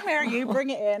here, you. Bring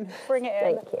it in. Bring it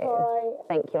in. Thank you. Right.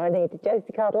 Thank you. I need a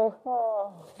Josie cuddle.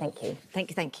 Oh. Thank you.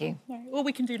 Thank you, thank you. Yeah. All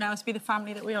we can do now is be the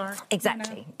family that we are.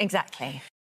 Exactly, you know? Exactly.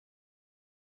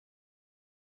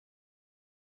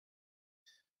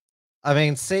 I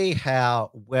mean, see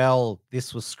how well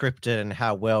this was scripted and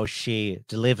how well she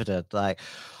delivered it. Like,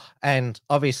 and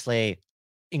obviously,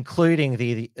 including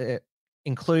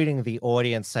the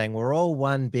audience saying we're all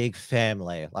one big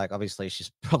family. Like, obviously,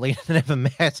 she's probably never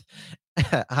met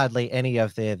hardly any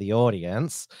of the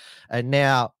audience. And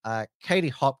now, Katie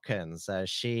Hopkins,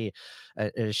 she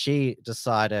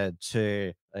decided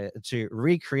to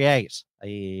recreate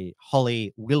a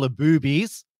Holly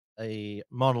Willoughby's a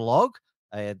monologue.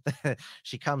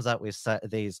 She comes up with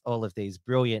all of these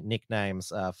brilliant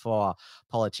nicknames for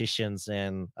politicians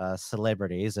and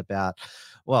celebrities about,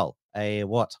 well,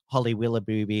 what Holly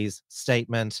Willoughby's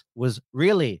statement was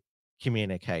really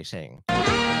communicating.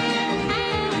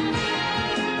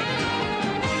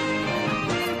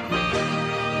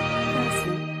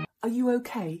 Are you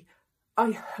okay?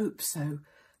 I hope so,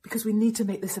 because we need to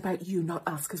make this about you, not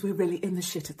us, because we're really in the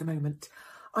shit at the moment.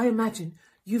 I imagine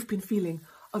you've been feeling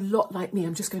a lot like me.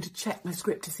 I'm just going to check my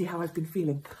script to see how I've been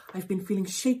feeling. I've been feeling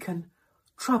shaken,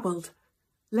 troubled,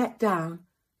 let down,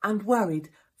 and worried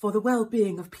for the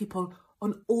well-being of people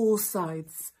on all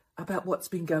sides about what's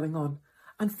been going on,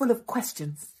 and full of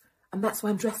questions. And that's why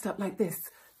I'm dressed up like this,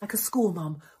 like a school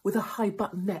mum with a high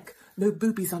button neck. No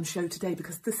boobies on show today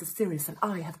because this is serious and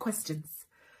I have questions.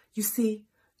 You see,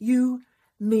 you,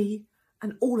 me,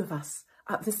 and all of us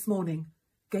at This Morning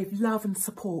gave love and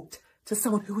support to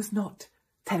someone who was not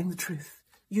telling the truth.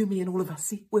 You, me, and all of us.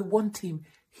 See, we're one team.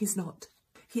 He's not.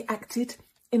 He acted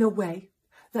in a way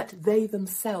that they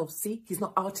themselves, see, he's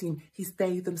not our team, he's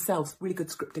they themselves. Really good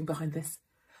scripting behind this.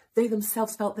 They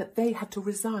themselves felt that they had to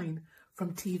resign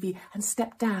from TV and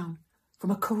stepped down from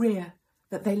a career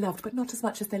that they loved, but not as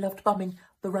much as they loved bumming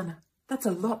the runner. That's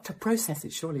a lot to process,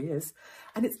 it surely is.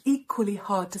 And it's equally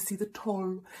hard to see the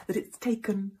toll that it's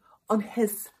taken on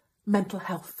his mental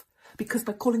health. Because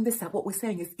by calling this out, what we're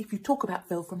saying is, if you talk about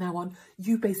Phil from now on,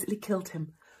 you basically killed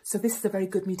him. So this is a very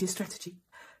good media strategy.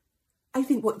 I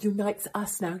think what unites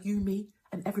us now, you, me,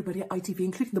 and everybody at ITV,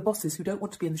 including the bosses who don't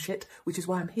want to be in the shit, which is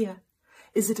why I'm here,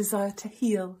 is a desire to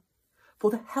heal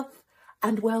for the health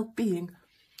and well-being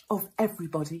of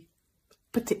everybody,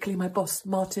 particularly my boss,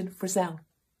 Martin Frizzell.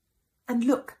 And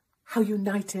look how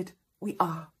united we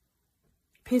are.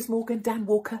 Piers Morgan, Dan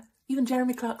Walker, even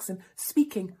Jeremy Clarkson,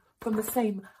 speaking from the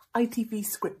same ITV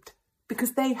script,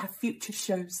 because they have future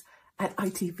shows at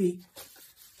ITV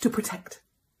to protect.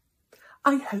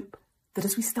 I hope that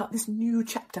as we start this new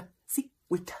chapter, see,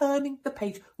 we're turning the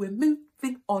page, we're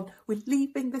moving on, we're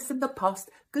leaving this in the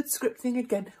past, good scripting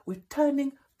again, we're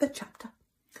turning the chapter.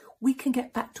 We can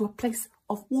get back to a place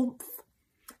of warmth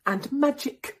and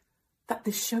magic that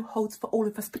this show holds for all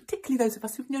of us, particularly those of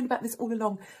us who've known about this all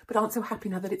along, but aren't so happy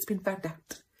now that it's been found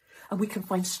out. And we can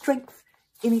find strength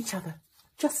in each other,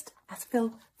 just as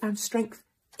Phil found strength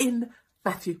in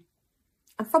Matthew.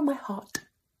 And from my heart,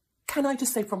 can I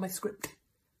just say from my script,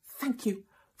 thank you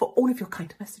for all of your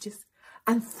kind messages.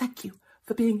 And thank you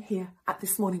for being here at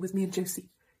This Morning with me and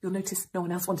Josie. You'll notice no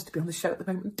one else wanted to be on the show at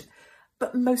the moment.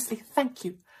 But mostly thank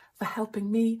you for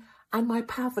helping me and my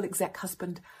powerful exec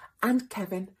husband and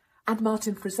Kevin and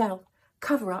Martin Frizzell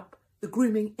cover up the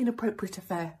grooming inappropriate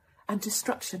affair and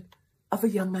destruction of a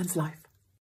young man's life.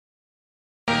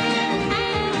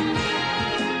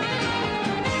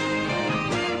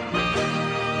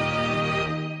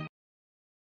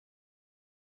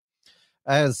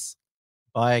 As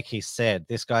Bayeki said,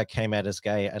 this guy came out as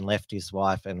gay and left his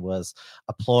wife and was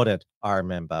applauded, I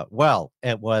remember. Well,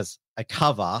 it was a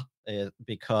cover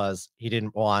because he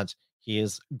didn't want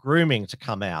his grooming to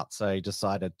come out. So he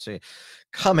decided to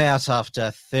come out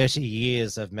after 30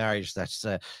 years of marriage, that's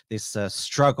this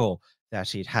struggle that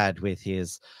he'd had with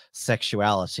his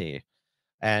sexuality.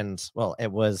 And, well,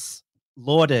 it was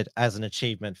lauded as an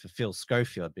achievement for Phil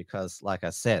Schofield because, like I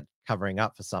said, covering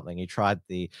up for something, he tried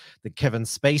the Kevin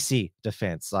Spacey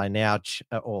defense.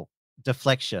 Or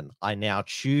deflection. I now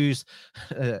choose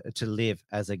to live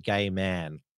as a gay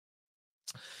man.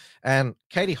 And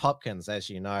Katie Hopkins, as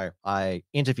you know, I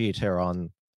interviewed her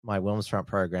on my Wilmsfront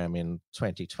program in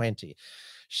 2020.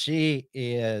 She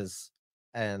is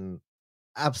an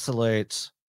absolute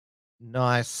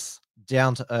nice,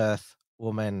 down-to-earth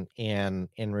woman in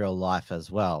real life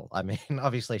as well. I mean,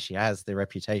 obviously she has the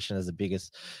reputation as the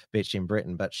biggest bitch in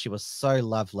Britain, but she was so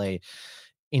lovely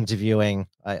interviewing.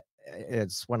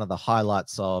 It's one of the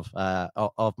highlights of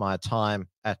my time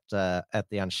at the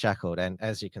Unshackled, and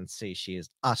as you can see, she is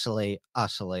utterly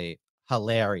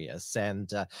hilarious.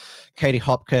 And Katie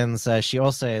Hopkins, she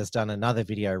also has done another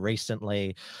video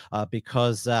recently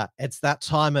because it's that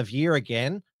time of year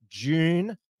again.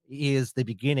 June is the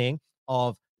beginning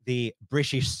of the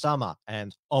British summer,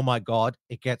 and oh my God,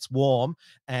 it gets warm.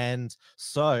 And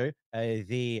so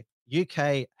the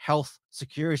UK Health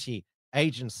Security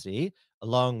Agency,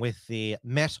 along with the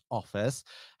Met Office,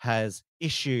 has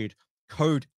issued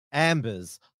code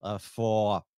ambers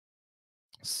for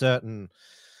certain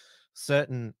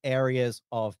areas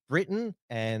of Britain,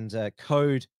 and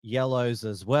code yellows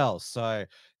as well. So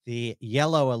the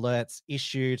yellow alerts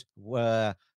issued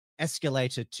were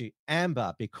escalated to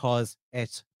amber because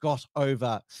it got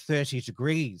over 30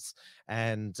 degrees.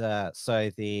 And so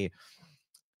the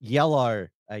yellow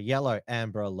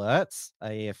amber alerts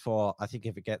for, I think,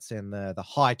 if it gets in the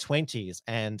high 20s,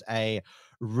 and a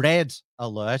red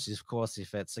alert is, of course,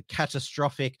 if it's a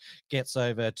catastrophic, gets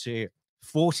over to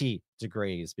 40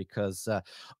 degrees because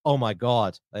oh my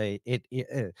God,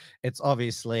 it's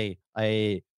obviously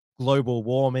a global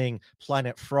warming,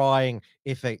 planet frying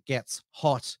if it gets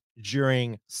hot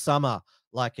during summer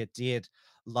like it did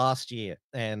last year,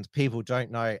 and people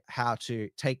don't know how to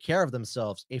take care of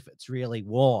themselves if it's really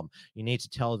warm. You need to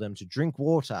tell them to drink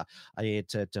water,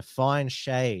 to find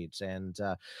shades, and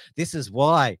this is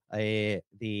why the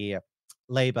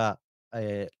Labor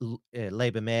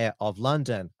Mayor of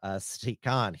London, Sadiq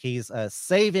Khan, he's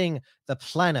saving the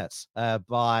planet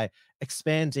by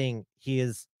expanding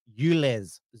his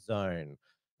ULEZ zone.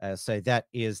 So that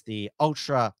is the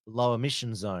ultra low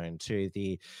emission zone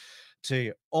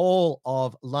to all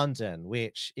of London,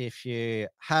 which if you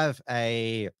have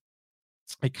a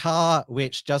car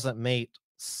which doesn't meet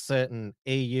certain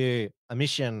EU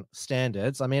emission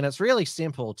standards, I mean, it's really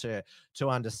simple to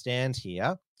understand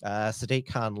here. Sadiq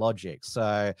Khan logic.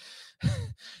 So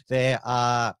there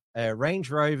are Range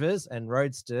Rovers and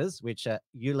Roadsters, which are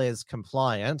ULEZ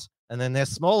compliant, and then there's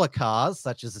smaller cars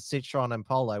such as the Citroen and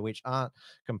Polo, which aren't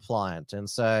compliant. And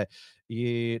so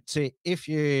if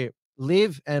you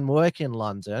live and work in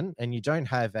London and you don't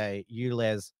have a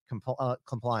ULEZ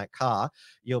compliant car,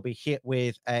 you'll be hit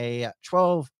with a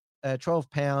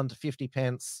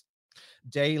 £12.50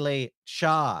 daily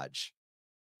charge.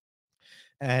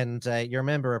 And you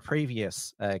remember a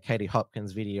previous Katie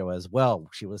Hopkins video as well.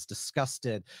 She was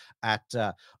disgusted at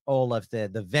all of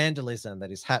the vandalism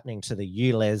that is happening to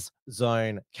the ULEZ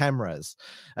zone cameras.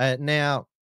 Now,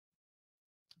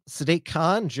 Sadiq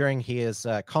Khan, during his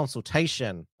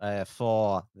consultation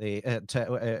for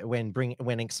the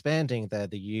when expanding the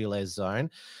ULEZ zone,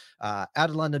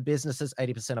 outer London businesses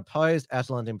 80% opposed,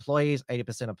 outer London employees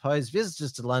 80% opposed,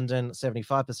 visitors to London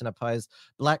 75% opposed,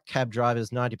 black cab drivers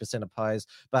 90% opposed.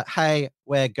 But hey,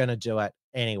 we're gonna do it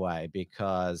anyway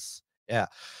because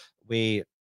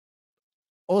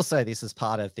also, this is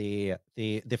part of the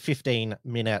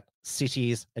 15-minute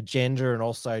cities agenda, and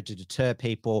also to deter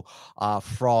people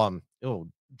from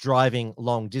driving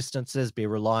long distances, be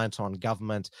reliant on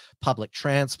government public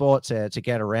transport to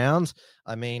get around.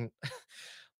 I mean,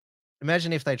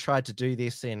 imagine if they tried to do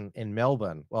this in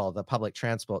Melbourne. Well, the public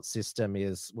transport system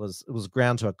was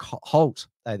ground to a halt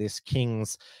this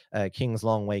King's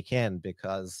long weekend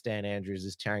because Stan Andrews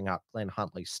is tearing up Glen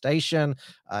Huntly Station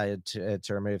to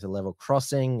remove the level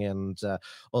crossing, and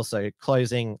also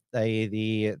closing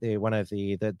the one of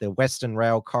the Western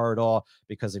Rail corridor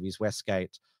because of his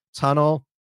Westgate Tunnel.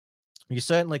 You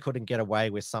certainly couldn't get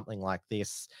away with something like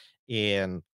this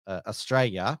in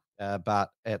Australia, but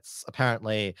it's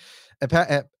apparently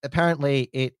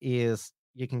it is.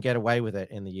 You can get away with it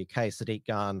in the UK. Sadiq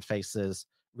Khan faces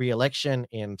re-election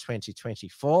in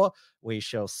 2024. We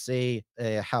shall see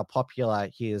how popular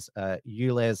his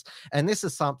ULEZ, and this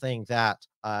is something that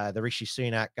the Rishi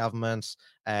Sunak government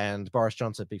and Boris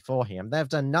Johnson before him, they've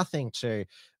done nothing to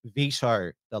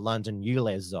veto the London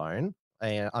ULEZ zone.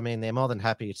 I mean, they're more than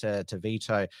happy to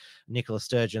veto Nicola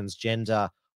Sturgeon's gender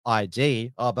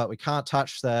ID, but we can't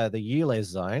touch the ULEZ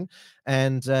zone.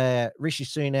 And Rishi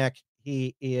Sunak,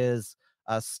 he is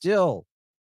still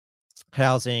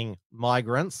housing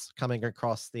migrants coming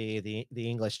across the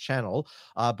English Channel,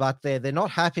 but they're not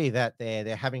happy that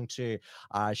they're having to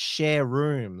share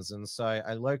rooms, and so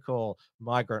a local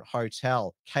migrant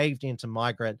hotel caved into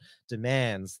migrant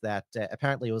demands that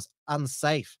apparently was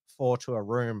unsafe to a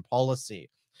room policy.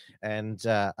 And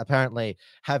apparently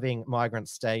having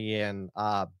migrants stay in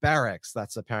barracks,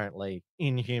 that's apparently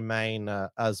inhumane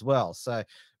as well. So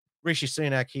Rishi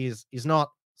Sunak is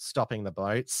not stopping the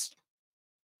boats.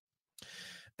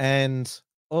 And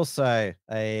also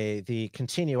the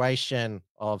continuation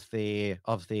of the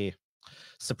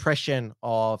suppression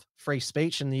of free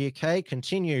speech in the UK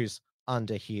continues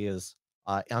under his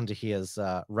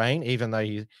reign, even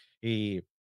though he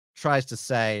tries to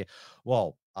say,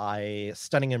 well,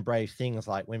 stunning and brave things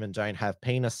like women don't have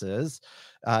penises.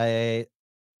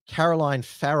 Caroline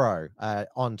Farrow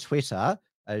on Twitter,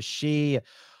 she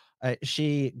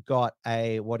got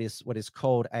what is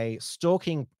called a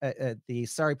stalking. The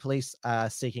Surrey police are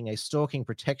seeking a stalking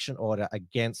protection order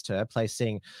against her,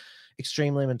 placing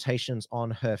extreme limitations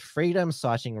on her freedom,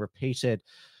 citing repeated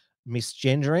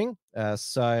misgendering.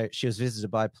 So she was visited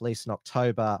by police in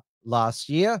October last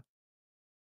year.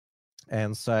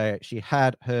 And so she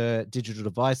had her digital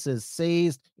devices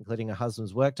seized, including her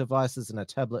husband's work devices and a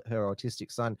tablet her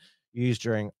autistic son used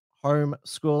during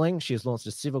homeschooling. She has launched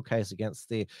a civil case against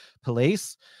the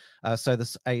police. So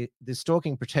the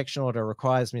stalking protection order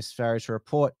requires Ms. Farrow to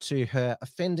report to her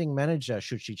offending manager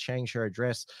should she change her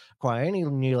address, acquire any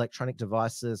new electronic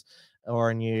devices, or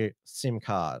a new SIM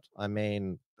card. I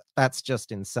mean, that's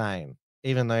just insane.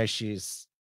 Even though she's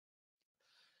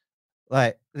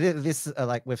like this,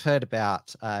 like we've heard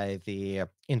about the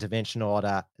intervention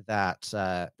order that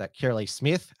Kirley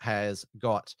Smith has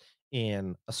got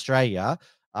in Australia,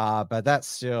 but that's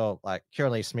still like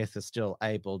Kirley Smith is still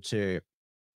able to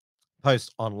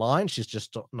post online. She's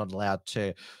just not allowed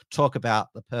to talk about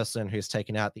the person who's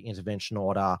taken out the intervention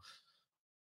order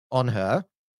on her.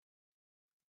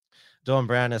 Dawn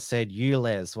Brown has said,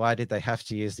 ULEZ, why did they have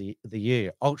to use the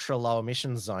U? Ultra low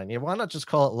emission zone. Yeah, why not just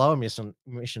call it low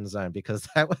emission zone? Because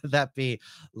that be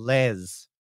les.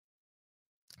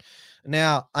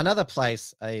 Now, another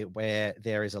place where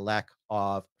there is a lack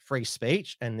of free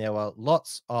speech, and there were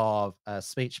lots of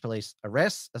speech police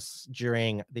arrests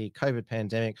during the COVID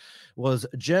pandemic, was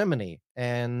Germany.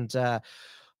 And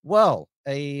well,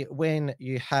 when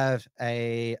you have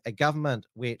a government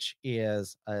which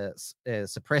is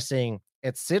suppressing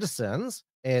its citizens,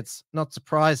 it's not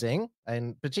surprising,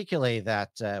 and particularly that,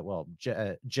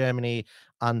 Germany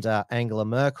under Angela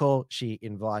Merkel, she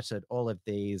invited all of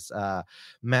these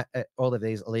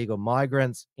illegal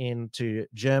migrants into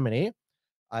Germany.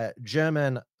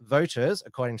 German voters,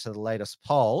 according to the latest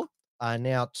poll, are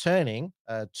now turning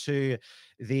to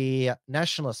the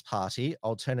Nationalist Party,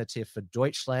 Alternative for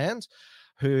Deutschland,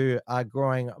 who are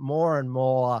growing more and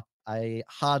more a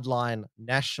hardline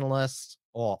nationalist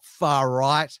or far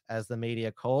right, as the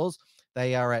media calls.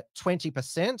 They are at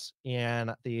 20%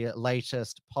 in the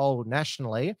latest poll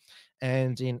nationally.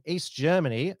 And in East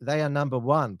Germany, they are number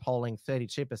one, polling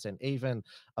 32%, even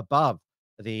above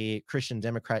the Christian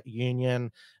Democrat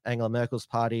Union, Angela Merkel's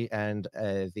party, and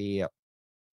the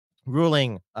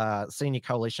ruling senior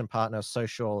coalition partner,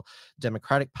 Social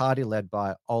Democratic Party, led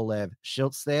by Olaf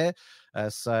Scholz there.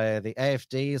 So the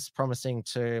AfD is promising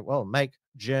to, make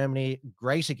Germany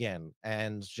great again.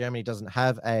 And Germany doesn't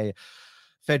have a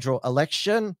federal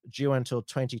election due until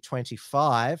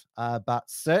 2025, but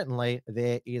certainly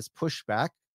there is pushback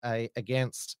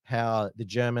against how the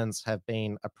Germans have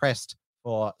been oppressed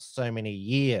for so many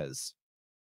years.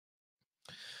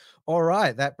 All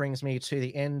right, that brings me to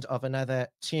the end of another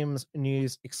Tim's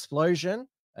News Explosion.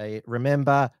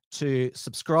 Remember to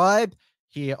subscribe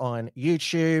here on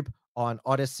YouTube, on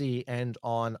Odyssey, and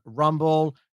on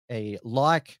Rumble.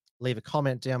 Leave a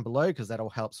comment down below because that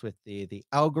all helps with the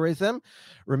algorithm.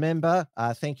 Remember,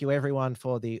 thank you everyone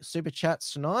for the super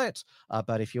chats tonight.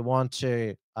 But if you want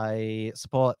to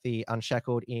support the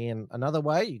Unshackled in another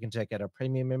way, you can check out a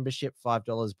premium membership,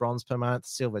 $5 bronze per month,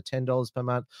 silver $10 per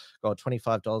month, gold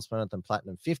 $25 per month, and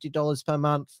platinum $50 per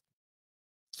month.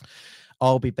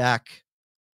 I'll be back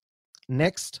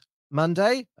next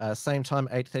Monday, same time,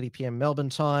 8:30 p.m. Melbourne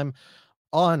time,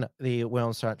 on the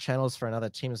Wellness channels for another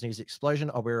Tim's News Explosion.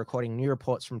 I'll be recording new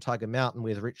reports from Tiger Mountain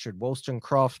with Richard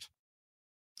Wollstonecroft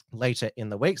later in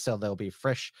the week, so there'll be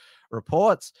fresh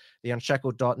reports. The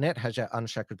Unshackled.net has your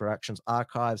Unshackled Productions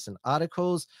archives and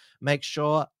articles. Make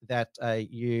sure that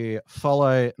you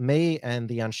follow me and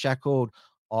the Unshackled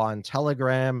on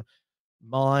Telegram,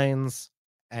 Minds,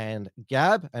 and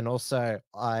Gab, and also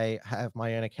I have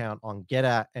my own account on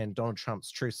Getter and Donald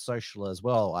Trump's Truth Social as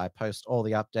well. I post all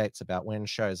the updates about when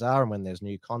shows are and when there's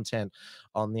new content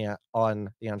on the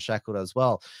Unshackled as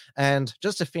well. And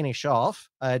just to finish off,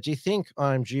 do you think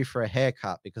I'm due for a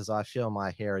haircut? Because I feel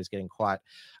my hair is getting quite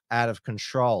out of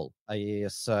control.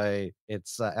 So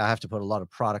it's I have to put a lot of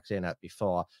product in it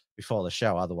before the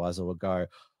show, otherwise it will go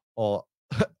all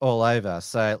over.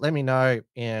 So let me know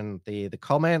in the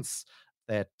comments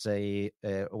that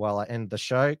while I end the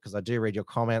show, because I do read your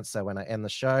comments, so when I end the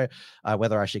show,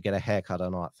 whether I should get a haircut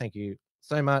or not. Thank you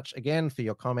so much again for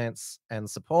your comments and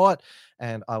support,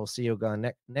 and I will see you again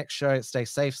next show. Stay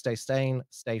safe, stay sane,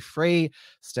 stay free,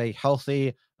 stay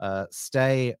healthy,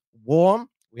 stay warm.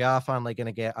 We are finally going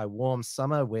to get a warm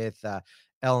summer with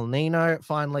El Nino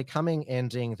finally coming,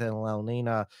 ending the La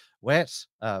Nina wet,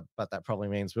 but that probably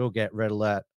means we'll get red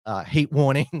alert heat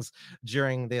warnings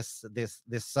during this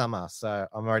summer. So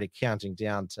I'm already counting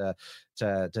down to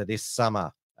this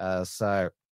summer. So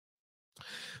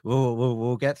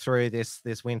we'll get through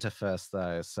this winter first,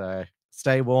 though. So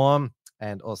stay warm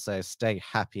and also stay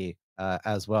happy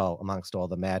as well amongst all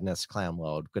the madness clown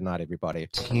world. Good night, everybody.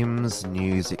 Tim's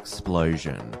News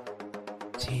Explosion.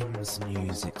 Tim's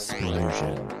News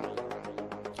Explosion.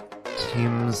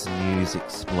 Tim's News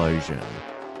Explosion.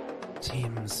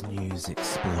 Tim's News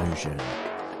Explosion.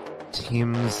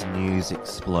 Tim's News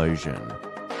Explosion.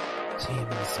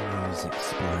 Tim's News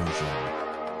Explosion.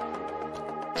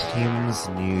 Tim's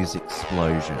News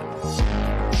Explosion.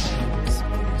 Tim's News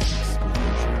Explosion.